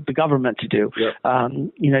the government to do. Yep.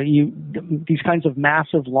 These kinds of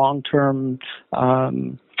massive long-term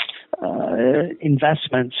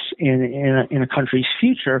investments in a country's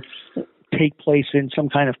future take place in some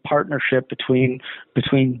kind of partnership between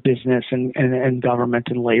business and government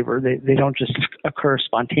and labor. They don't just occur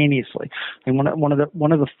spontaneously. And one of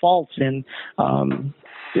the faults in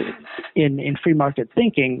free market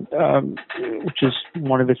thinking, which is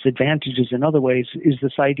one of its advantages in other ways, is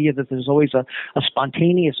this idea that there's always a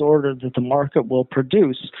spontaneous order that the market will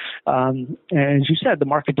produce. And as you said, the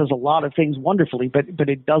market does a lot of things wonderfully, but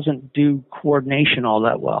it doesn't do coordination all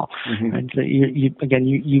that well. Mm-hmm. And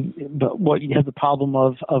you have the problem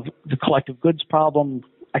of the collective goods problem,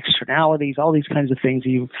 externalities, all these kinds of things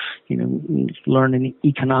you learn in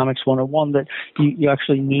Economics 101 that you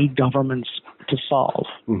actually need governments to solve.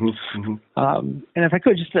 Mm-hmm, mm-hmm. And if I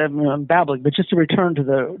could just, I'm babbling, but just to return to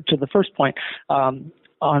the first point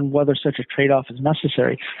on whether such a trade-off is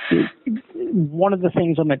necessary, one of the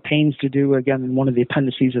things I'm at pains to do, again, in one of the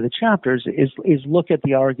appendices of the chapters, is look at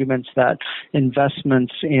the arguments that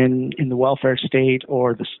investments in the welfare state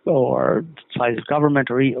or the size of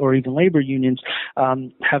government or even labor unions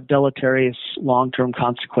have deleterious long-term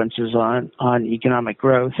consequences on economic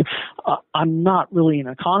growth. I'm not really an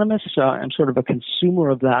economist. I'm sort of a consumer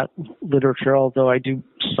of that literature, although I do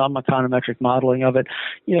some econometric modeling of it.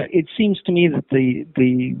 It seems to me that the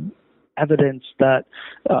evidence that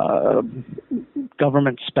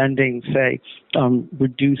government spending, say,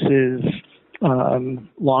 reduces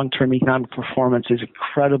long-term economic performance is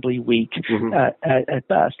incredibly weak mm-hmm. at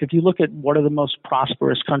best. If you look at what are the most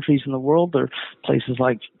prosperous countries in the world, there are places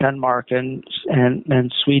like Denmark and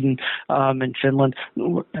Sweden and Finland.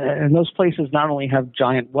 And those places not only have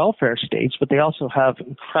giant welfare states, but they also have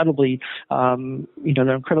incredibly,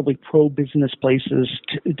 they're incredibly pro-business places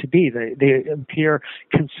to be. They appear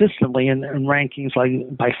consistently in rankings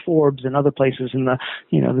like by Forbes and other places in the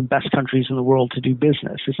best countries in the world to do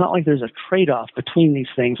business. It's not like there's a trade-off between these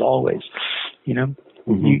things always.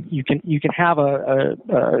 Mm-hmm. You can have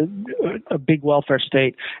a big welfare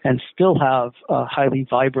state and still have a highly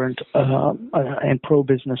vibrant and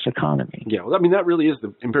pro-business economy. Yeah, well, I mean, that really is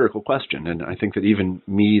the empirical question, and I think that even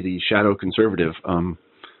me, the shadow conservative,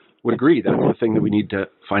 would agree that's the thing that we need to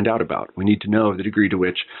find out about. We need to know the degree to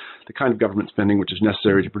which the kind of government spending which is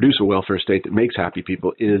necessary to produce a welfare state that makes happy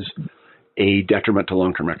people is a detriment to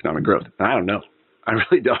long-term economic growth. And I don't know. I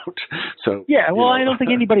really don't. So yeah, well, I don't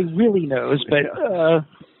think anybody really knows, but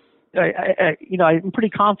I'm pretty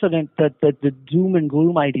confident that the doom and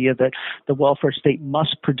gloom idea that the welfare state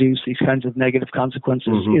must produce these kinds of negative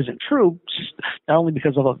consequences mm-hmm. isn't true. Not only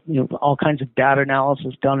because of all kinds of data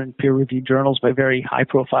analysis done in peer-reviewed journals by very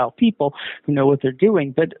high-profile people who know what they're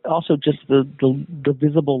doing, but also just the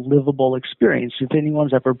visible, livable experience. If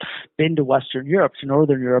anyone's ever been to Western Europe, to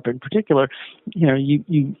Northern Europe in particular,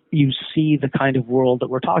 you see the kind of world that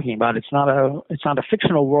we're talking about. It's not a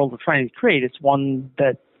fictional world we're trying to create. It's one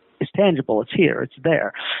that is tangible. It's here. It's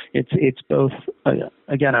there. It's both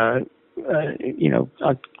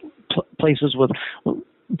places with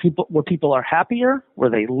people where people are happier, where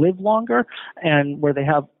they live longer, and where they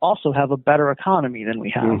also have a better economy than we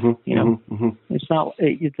have. Mm-hmm, mm-hmm. It's not.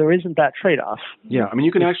 There isn't that trade-off. Yeah, I mean,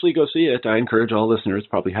 you can actually go see it. I encourage all listeners,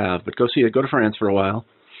 probably have, but go see it. Go to France for a while.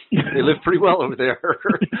 They live pretty well over there.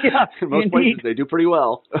 Yeah, in most places, they do pretty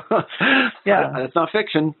well. Yeah, that's not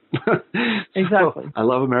fiction. Exactly. I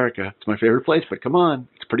love America. It's my favorite place, but come on,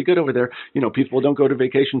 it's pretty good over there. People don't go to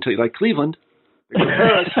vacation to like Cleveland. They go to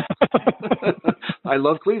Paris. I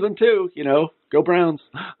love Cleveland too. Go Browns.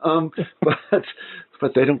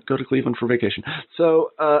 But they don't go to Cleveland for vacation.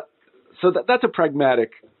 So that's a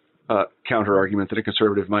pragmatic counter argument that a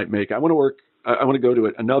conservative might make. I want to go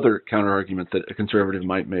to another counter-argument that a conservative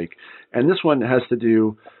might make. And this one has to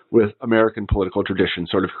do with American political tradition,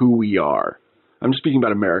 sort of who we are. I'm just speaking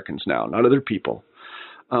about Americans now, not other people.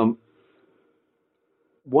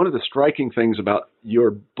 One of the striking things about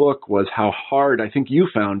your book was how hard I think you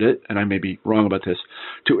found it, and I may be wrong about this,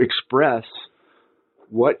 to express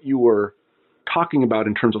what you were talking about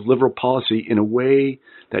in terms of liberal policy in a way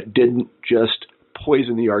that didn't just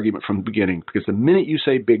poison the argument from the beginning. Because the minute you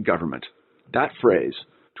say big government, that phrase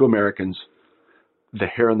to Americans, the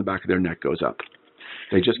hair on the back of their neck goes up.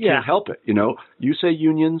 They just can't help it. You say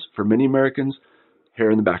unions, for many Americans,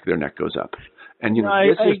 hair in the back of their neck goes up. And,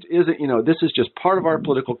 this is just part of our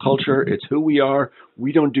political culture. It's who we are.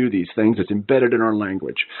 We don't do these things. It's embedded in our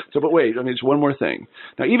language. But wait, it's one more thing.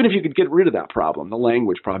 Now, even if you could get rid of that problem, the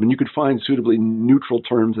language problem, and you could find suitably neutral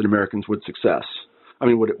terms that Americans would accept,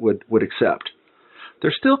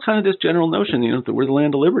 there's still kind of this general notion, that we're the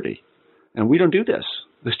land of liberty. And we don't do this.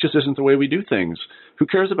 This just isn't the way we do things. Who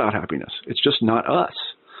cares about happiness? It's just not us.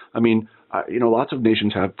 Lots of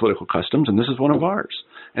nations have political customs, and this is one of ours.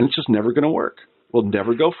 And it's just never going to work. We'll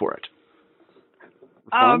never go for it.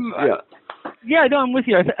 I'm with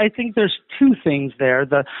you. I think there's two things there.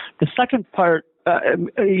 The second part,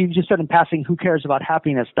 you just said in passing, who cares about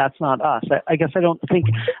happiness? That's not us. I guess I don't think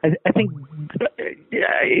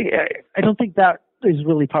that is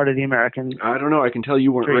really part of the American. I don't know. I can tell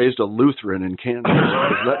you weren't raised a Lutheran in Kansas.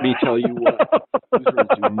 Let me tell you what. Lutherans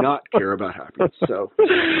do not care about happiness. So,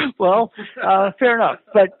 well, fair enough.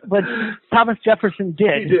 But Thomas Jefferson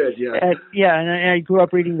did. He did, yeah. And I grew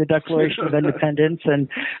up reading the Declaration of Independence, and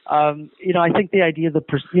I think the idea of the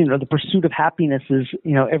pursuit of happiness is,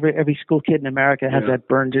 every school kid in America has that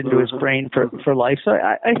burned into his brain for life. So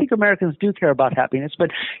I think Americans do care about happiness.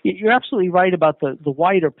 But you're absolutely right about the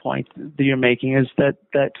wider point that you're making is that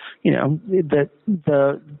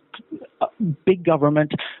the big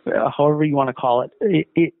government, however you want to call it,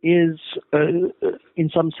 it is in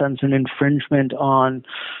some sense an infringement on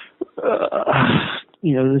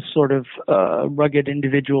this sort of rugged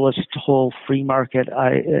individualist whole free market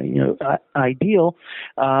ideal.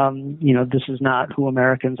 This is not who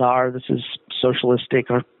Americans are. This is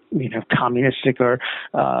socialistic or communistic or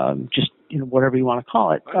just whatever you want to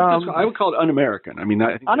call it. I would call it un-American. I think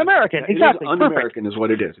un-American, exactly. Un-American is what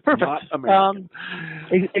it is. It's perfect. Not American.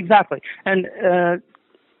 Exactly. And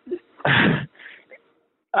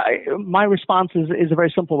my response is a very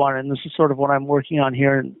simple one, and this is sort of what I'm working on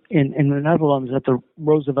here in the Netherlands at the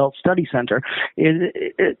Roosevelt Study Center,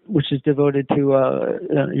 which is devoted to a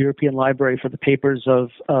European library for the papers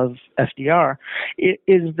of FDR,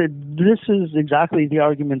 is that this is exactly the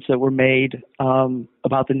arguments that were made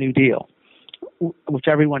about the New Deal, which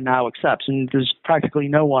everyone now accepts, and there's practically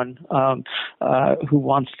no one who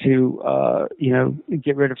wants to,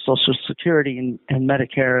 get rid of Social Security and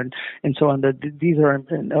Medicare and so on. These are,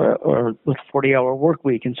 or with 40-hour work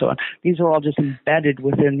week and so on. These are all just embedded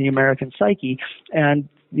within the American psyche, and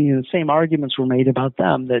the same arguments were made about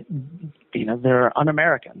them that they're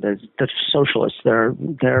un-American, they're socialists, they're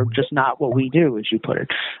just not what we do, as you put it,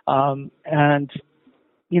 and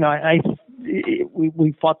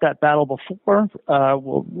we fought that battle before.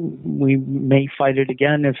 We may fight it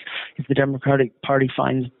again if the Democratic Party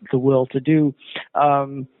finds the will to do.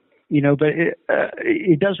 But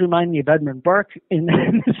it does remind me of Edmund Burke in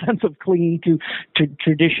the sense of clinging to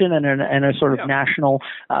tradition and a sort of national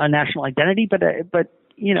identity. But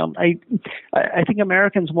I think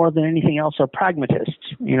Americans more than anything else are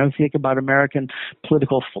pragmatists. If you think about American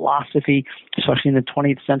political philosophy, especially in the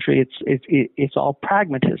 20th century, it's all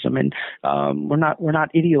pragmatism, and we're not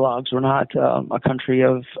ideologues. We're not a country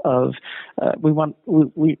of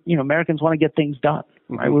Americans want to get things done.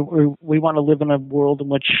 Right? We want to live in a world in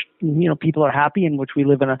which people are happy, in which we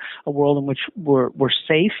live in a world in which we're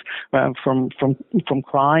safe from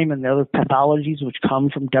crime and the other pathologies which come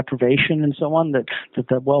from deprivation and so on that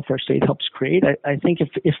the welfare state helps create. I think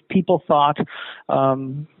if people thought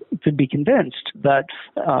could be convinced that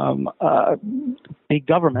big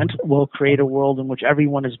government will create a world in which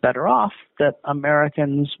everyone is better off, that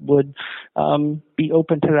Americans would be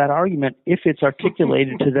open to that argument if it's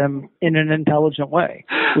articulated to them in an intelligent way.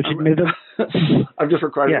 Which I'm just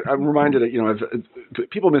required. Yeah. I'm reminded that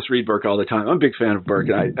people misread Burke all the time. I'm a big fan of Burke,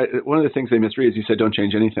 and one of the things they misread is he said don't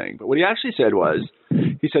change anything. But what he actually said was,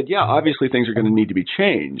 he said, yeah, obviously things are going to need to be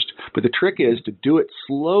changed, but the trick is to do it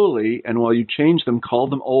slowly, and while you change them, call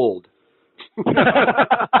them old.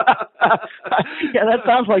 Yeah, that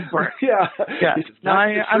sounds like Burke. Yeah. No,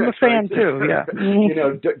 I'm a fan too. Yeah.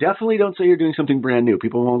 Definitely don't say you're doing something brand new.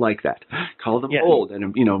 People won't like that. Call them old,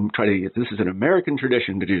 and try to get, this is an American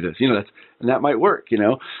tradition to do this. And that might work.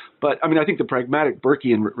 But I think the pragmatic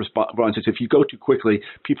Burkean response is if you go too quickly,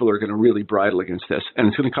 people are going to really bridle against this, and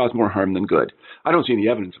it's going to cause more harm than good. I don't see any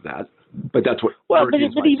evidence of that. But that's what but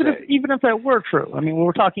even if that were true, I mean,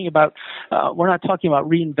 we're talking about we're not talking about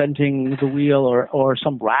reinventing the wheel or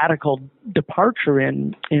some radical departure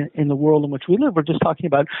in the world in which we live. We're just talking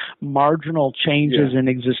about marginal changes in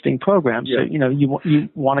existing programs. Yeah. So, you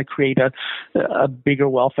want to create a bigger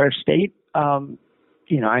welfare state.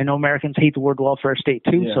 I know Americans hate the word welfare state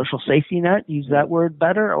too. Yeah. Social safety net, use that word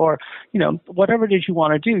better, or whatever it is you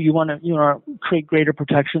want to do. You want to create greater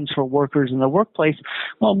protections for workers in the workplace.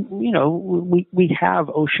 Well, we have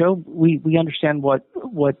OSHA. We understand what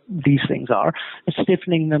these things are.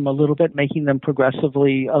 Stiffening them a little bit, making them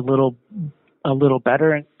progressively a little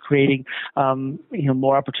better, and creating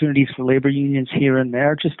more opportunities for labor unions here and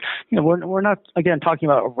there. Just we're not again talking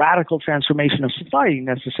about a radical transformation of society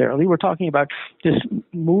necessarily. We're talking about just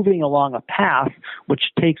moving along a path which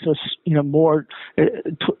takes us more.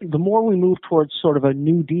 The more we move towards sort of a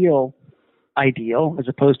New Deal ideal as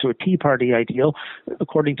opposed to a Tea Party ideal,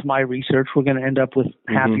 according to my research, we're going to end up with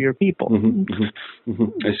happier people.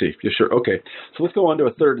 I see. Yeah, sure. Okay. So let's go on to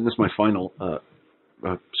a third, and this is my final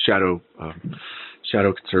shadow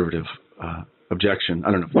conservative objection.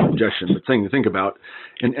 I don't know if it's objection, but thing to think about.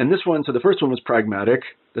 And this one, so the first one was pragmatic.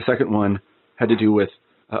 The second one had to do with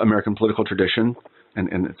American political tradition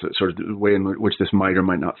and it's sort of the way in which this might or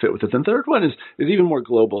might not fit with it. And the third one is even more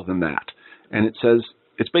global than that. And it says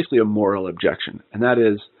it's basically a moral objection. And that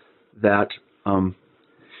is that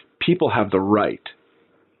people have the right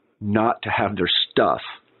not to have their stuff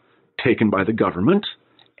taken by the government,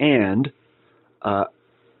 and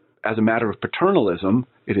as a matter of paternalism,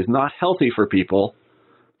 it is not healthy for people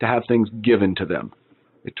to have things given to them.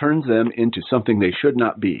 It turns them into something they should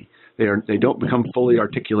not be. They don't become fully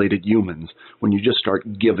articulated humans when you just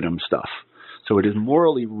start giving them stuff. So it is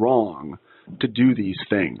morally wrong to do these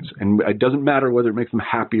things. And it doesn't matter whether it makes them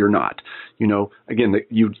happy or not. Again,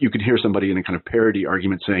 you could hear somebody in a kind of parody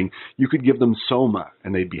argument saying, you could give them Soma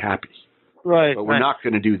and they'd be happy. Right. But we're not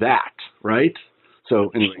going to do that, right? So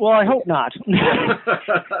anyway. Well, I hope not.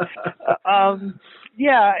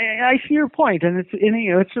 Yeah, I see your point, and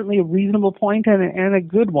it's certainly a reasonable point and a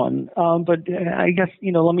good one. But I guess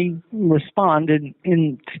let me respond.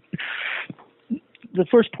 In the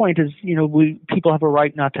first point is people have a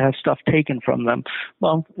right not to have stuff taken from them.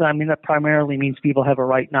 Well, I mean that primarily means people have a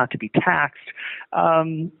right not to be taxed.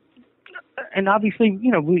 And obviously,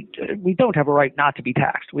 we don't have a right not to be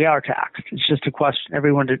taxed. We are taxed. It's just a question.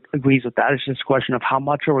 Everyone agrees with that. It's just a question of how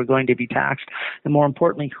much are we going to be taxed, and more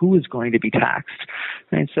importantly, who is going to be taxed.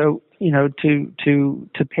 And so,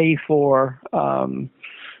 to pay for,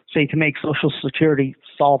 say, to make Social Security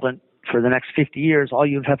solvent for the next 50 years, all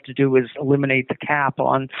you'd have to do is eliminate the cap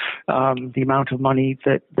on the amount of money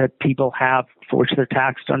that people have for which they're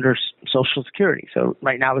taxed under Social Security. So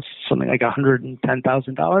right now it's something like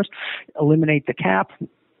 $110,000. Eliminate the cap.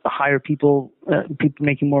 The higher people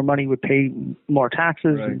making more money would pay more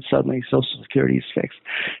taxes, right, and suddenly Social Security is fixed.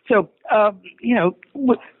 So,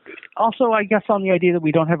 also, I guess on the idea that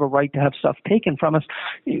we don't have a right to have stuff taken from us,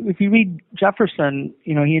 if you read Jefferson,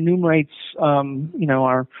 he enumerates,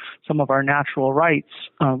 some of our natural rights,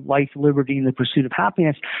 life, liberty, and the pursuit of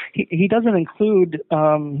happiness. He doesn't include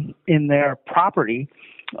in there property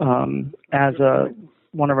as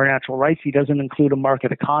one of our natural rights. He doesn't include a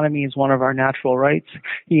market economy as one of our natural rights.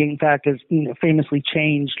 He, in fact, has famously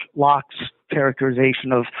changed Locke's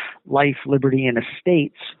characterization of life, liberty, and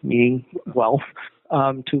estates, meaning wealth,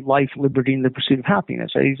 to life, liberty, and the pursuit of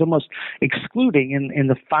happiness. So he's almost excluding in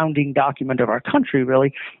the founding document of our country,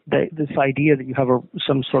 really, this idea that you have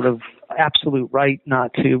some sort of absolute right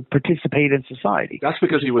not to participate in society. That's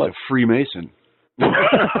because he was a Freemason. Go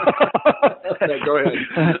ahead.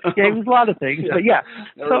 Yeah, it was a lot of things, but yeah.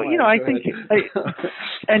 So I think,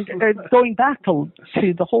 and going back to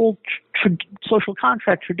the whole social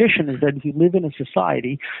contract tradition is that if you live in a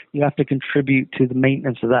society, you have to contribute to the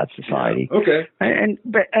maintenance of that society. Yeah. Okay. And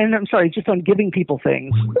I'm sorry, just on giving people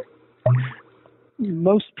things.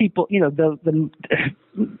 Most people,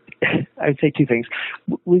 I would say two things.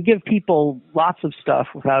 We give people lots of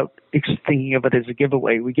stuff without thinking of it as a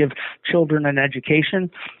giveaway. We give children an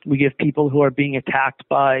education. We give people who are being attacked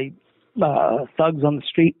by thugs on the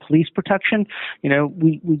street police protection.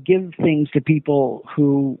 We give things to people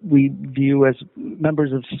who we view as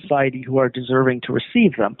members of society who are deserving to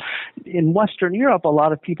receive them. In Western Europe, a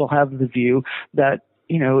lot of people have the view that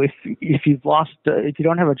if you've lost, if you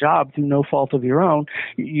don't have a job through no fault of your own,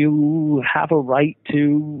 you have a right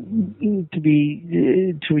to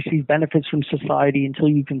receive benefits from society until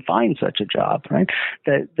you can find such a job, right?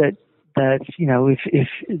 That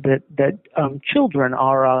children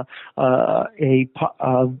are a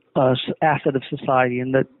asset of society,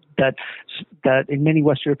 and that that in many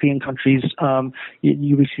West European countries,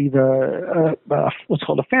 you receive what's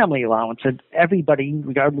called a family allowance, and everybody,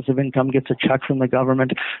 regardless of income, gets a check from the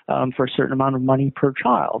government for a certain amount of money per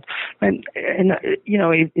child. And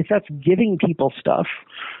if that's giving people stuff,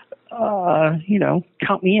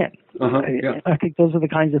 count me in. Yeah. I think those are the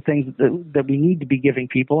kinds of things that we need to be giving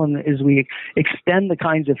people, and as we extend the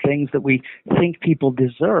kinds of things that we think people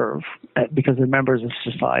deserve because they're members of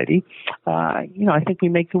society, I think we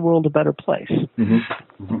make the world a better place.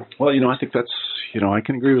 Mm-hmm. Mm-hmm. Well, I think that's, I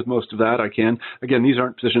can agree with most of that. I can. Again, these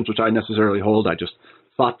aren't positions which I necessarily hold. I just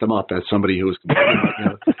thought them up as somebody who was,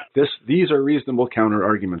 these are reasonable counter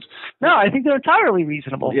arguments. No, I think they're entirely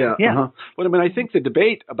reasonable. Yeah. Yeah. But I think the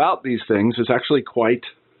debate about these things is actually quite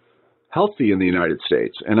healthy in the United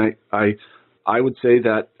States. And I would say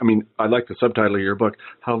that, I like the subtitle of your book,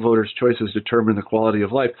 How Voters' Choices Determine the Quality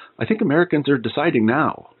of Life. I think Americans are deciding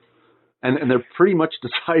now. And they're pretty much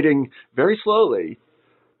deciding very slowly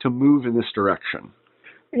to move in this direction.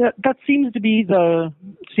 Yeah, that seems to be the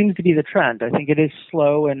trend. I think it is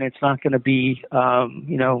slow, and it's not going to be,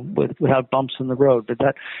 without bumps in the road. But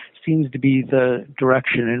that seems to be the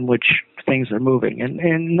direction in which things are moving. And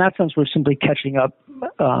in that sense, we're simply catching up,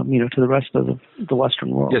 to the rest of the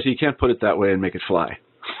Western world. Yes, you can't put it that way and make it fly.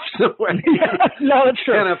 No, that's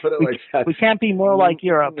true. Cannot put it like that. We can't be more like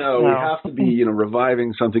Europe. No, we have to be,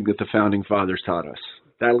 reviving something that the founding fathers taught us.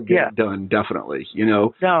 That'll get done, definitely.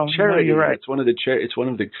 Charity. You're right. It's one of the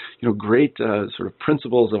great sort of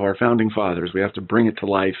principles of our founding fathers. We have to bring it to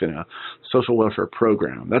life in a social welfare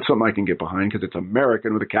program. That's something I can get behind because it's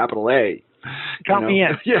American with a capital A. Count me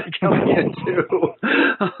in. Yeah, count me in too.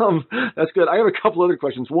 That's good. I have a couple other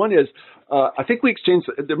questions. One is, I think we exchanged.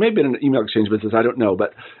 There may have been an email exchange with this. I don't know,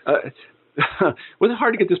 but was it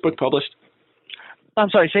hard to get this book published?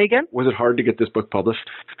 I'm sorry. Say again. Was it hard to get this book published?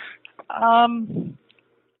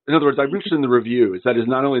 In other words, I'm interested in the reviews. That is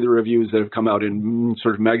not only the reviews that have come out in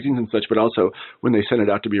sort of magazines and such, but also when they send it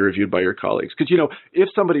out to be reviewed by your colleagues. Because, if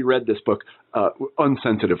somebody read this book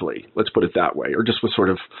unsensitively, let's put it that way, or just with sort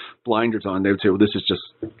of blinders on, they would say, well, this is just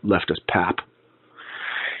leftist pap.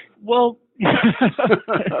 Well, I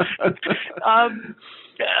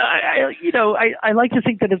like to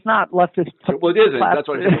think that it's not leftist. Well, it isn't. That's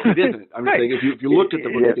what I'm saying. It isn't. I'm right. saying if you looked at the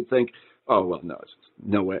book, you could think, oh, well, no, it's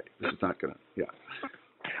no way. This is not going to, yeah.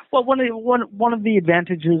 Well, one of the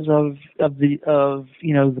advantages of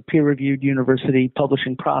the peer-reviewed university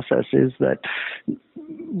publishing process is that,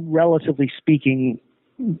 relatively speaking,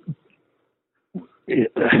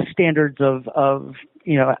 standards of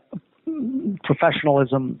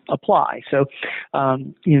professionalism apply. So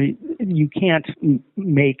you can't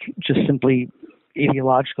make just simply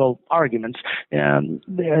ideological arguments, and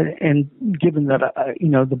given that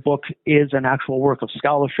the book is an actual work of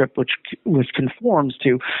scholarship which conforms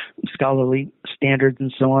to scholarly standards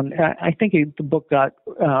and so on, I think the book got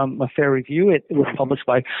a fair review. It was published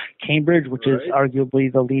by Cambridge, which is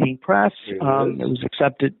arguably the leading press. It was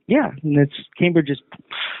accepted. Yeah, and Cambridge is.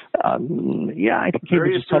 I think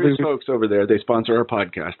Cambridge is serious folks over there. They sponsor our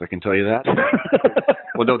podcast. I can tell you that.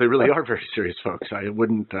 Well, no, they really are very serious folks. I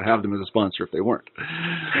wouldn't have them as a sponsor if they weren't.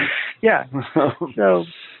 Yeah.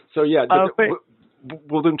 So yeah.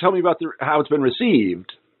 Well, then tell me about how it's been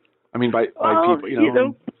received. By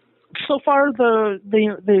people. So far, they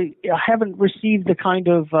haven't received the kind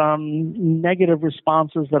of negative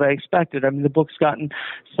responses that I expected. The book's gotten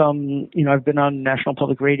some. I've been on National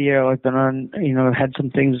Public Radio. I've been on. Had some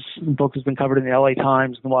things. The book has been covered in the LA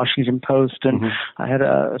Times, and the Washington Post, and I had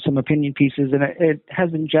some opinion pieces, and it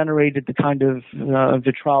hasn't generated the kind of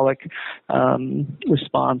vitriolic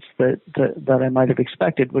response that I might have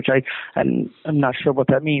expected. Which I'm not sure what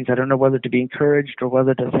that means. I don't know whether to be encouraged or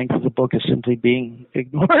whether to think that the book is simply being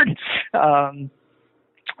ignored. Well,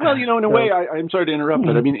 in a way, I'm sorry to interrupt,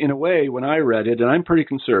 but in a way, when I read it, and I'm pretty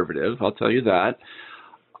conservative, I'll tell you that,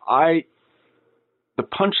 the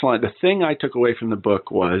punchline, the thing I took away from the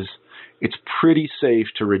book was it's pretty safe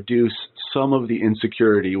to reduce some of the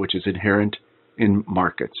insecurity which is inherent in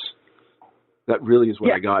markets. That really is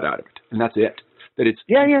what I got out of it, and that's it. That it's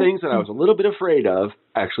things that I was a little bit afraid of,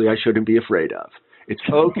 actually I shouldn't be afraid of. It's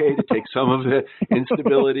okay to take some of the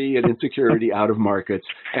instability and insecurity out of markets,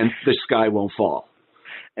 and the sky won't fall.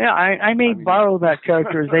 Yeah, I may borrow that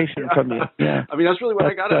characterization from you. Yeah. That's really what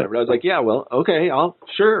I got out of it. I was like, yeah, well, okay,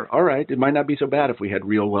 sure, all right. It might not be so bad if we had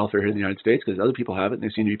real welfare here in the United States, because other people have it, and they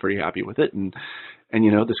seem to be pretty happy with it, and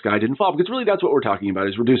the sky didn't fall. Because really that's what we're talking about,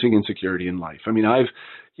 is reducing insecurity in life.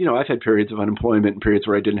 I've had periods of unemployment and periods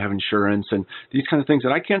where I didn't have insurance and these kind of things,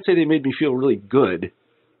 and I can't say they made me feel really good.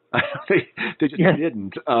 They just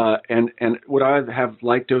didn't. And would I have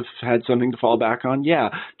liked to have had something to fall back on? Yeah.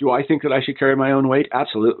 Do I think that I should carry my own weight?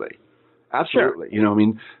 Absolutely. Absolutely. Sure. You know, I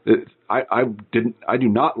mean, I do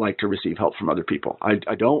not like to receive help from other people.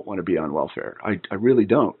 I don't want to be on welfare. I really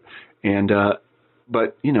don't. And,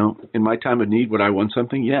 but, you know, in my time of need, would I want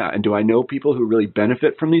something? Yeah. And do I know people who really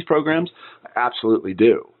benefit from these programs? I absolutely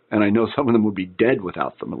do. And I know some of them would be dead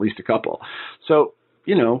without them, at least a couple. So,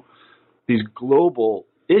 you know, these global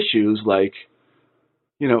issues, like,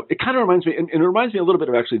 you know, it kind of reminds me, and it reminds me a little bit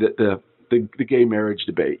of actually the gay marriage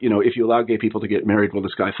debate. You know, if you allow gay people to get married, will the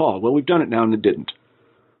sky fall? Well, we've done it now and it didn't.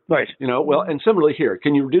 Right. You know, well, and similarly here,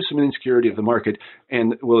 can you reduce some insecurity of the market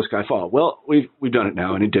and will the sky fall? Well, we've done it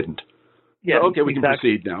now and it didn't. Yeah, okay, we can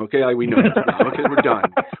proceed now. Okay, we know this now. Okay, we're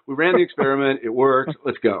done. We ran the experiment. It worked.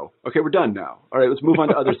 Let's go. Okay, we're done now. All right, let's move on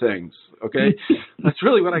to other things. Okay, that's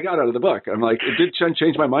really what I got out of the book. I'm like, it did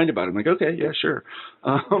change my mind about it. I'm like, okay, yeah, sure.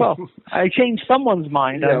 Well, I changed someone's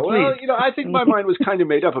mind. Yeah, well, you know, I think my mind was kind of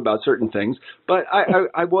made up about certain things, but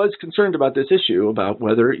I was concerned about this issue about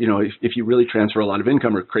whether, you know, if you really transfer a lot of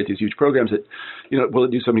income or create these huge programs, that, you know, will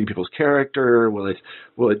it do something to people's character? Will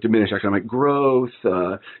it diminish economic growth?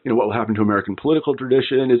 You know, what will happen to American political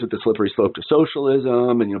tradition? Is it the slippery slope to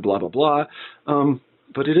socialism? And, you know, blah, blah, blah.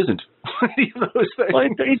 But it isn't any of those things. Well,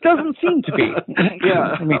 it doesn't seem to be.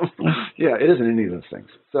 Yeah. Yeah, it isn't any of those things.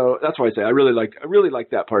 So that's why I say I really like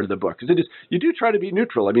that part of the book, because you do try to be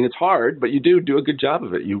neutral. I mean, it's hard, but you do a good job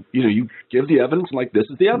of it. You give the evidence and like, this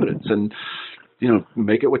is the evidence, and, you know,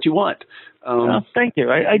 make it what you want. Thank you.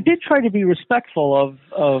 I did try to be respectful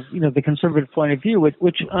of you know, the conservative point of view,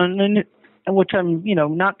 which I'm, you know,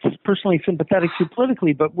 not personally sympathetic to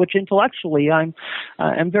politically, but which intellectually I'm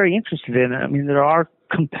very interested in. I mean, there are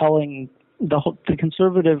compelling, the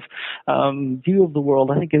conservative view of the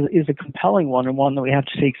world, I think, is a compelling one, and one that we have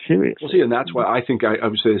to take seriously. Well, see, and that's why I think I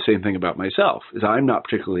would say the same thing about myself, is I'm not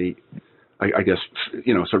particularly, I guess,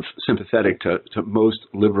 you know, sort of sympathetic to most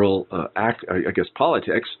liberal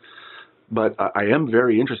politics. But I am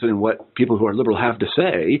very interested in what people who are liberal have to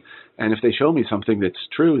say. And if they show me something that's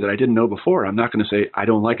true that I didn't know before, I'm not going to say, I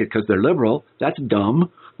don't like it because they're liberal. That's dumb.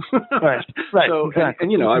 Right. So, exactly.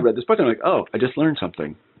 and, you know, I read this book and I'm like, oh, I just learned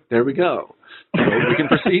something. There we go. So we can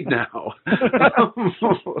proceed now.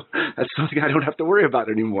 That's something I don't have to worry about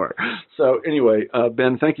anymore. So anyway,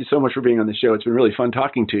 Ben, thank you so much for being on the show. It's been really fun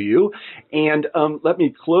talking to you. And let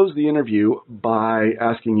me close the interview by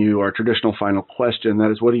asking you our traditional final question.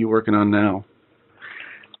 That is, what are you working on now?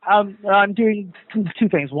 I'm doing two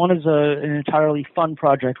things. One is an entirely fun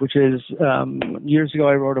project, which is years ago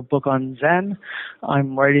I wrote a book on Zen.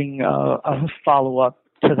 I'm writing a follow-up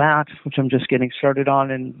to that, which I'm just getting started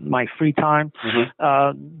on in my free time.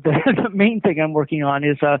 Mm-hmm. The main thing I'm working on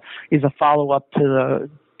is a follow-up to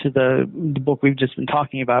the book we've just been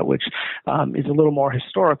talking about, which is a little more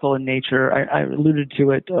historical in nature. I alluded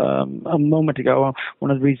to it a moment ago.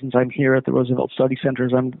 One of the reasons I'm here at the Roosevelt Study Center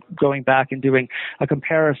is I'm going back and doing a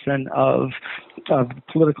comparison of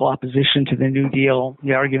political opposition to the New Deal,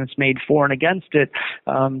 the arguments made for and against it,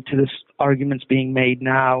 to the arguments being made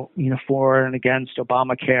now, you know, for and against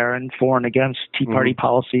Obamacare and for and against Tea Party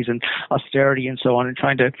policies and austerity and so on, and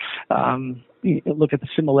trying to look at the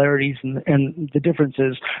similarities and the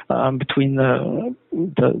differences between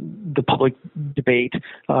the public debate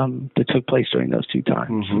that took place during those two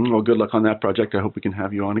times. Mm-hmm. Well, good luck on that project. I hope we can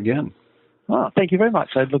have you on again. Well, thank you very much.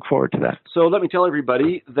 I look forward to that. So let me tell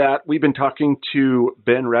everybody that we've been talking to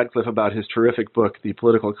Ben Radcliffe about his terrific book, The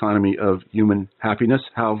Political Economy of Human Happiness,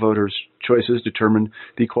 How Voters' Choices Determine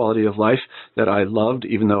the Quality of Life, that I loved,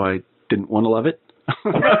 even though I didn't want to love it.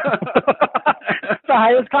 It's the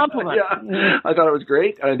highest compliment. Yeah, I thought it was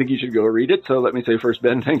great. I think you should go read it. So let me say first,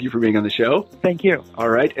 Ben, thank you for being on the show. Thank you. All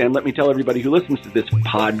right. And let me tell everybody who listens to this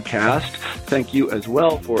podcast, thank you as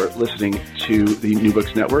well for listening to the New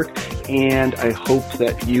Books Network. And I hope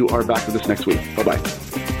that you are back with us next week. Bye-bye.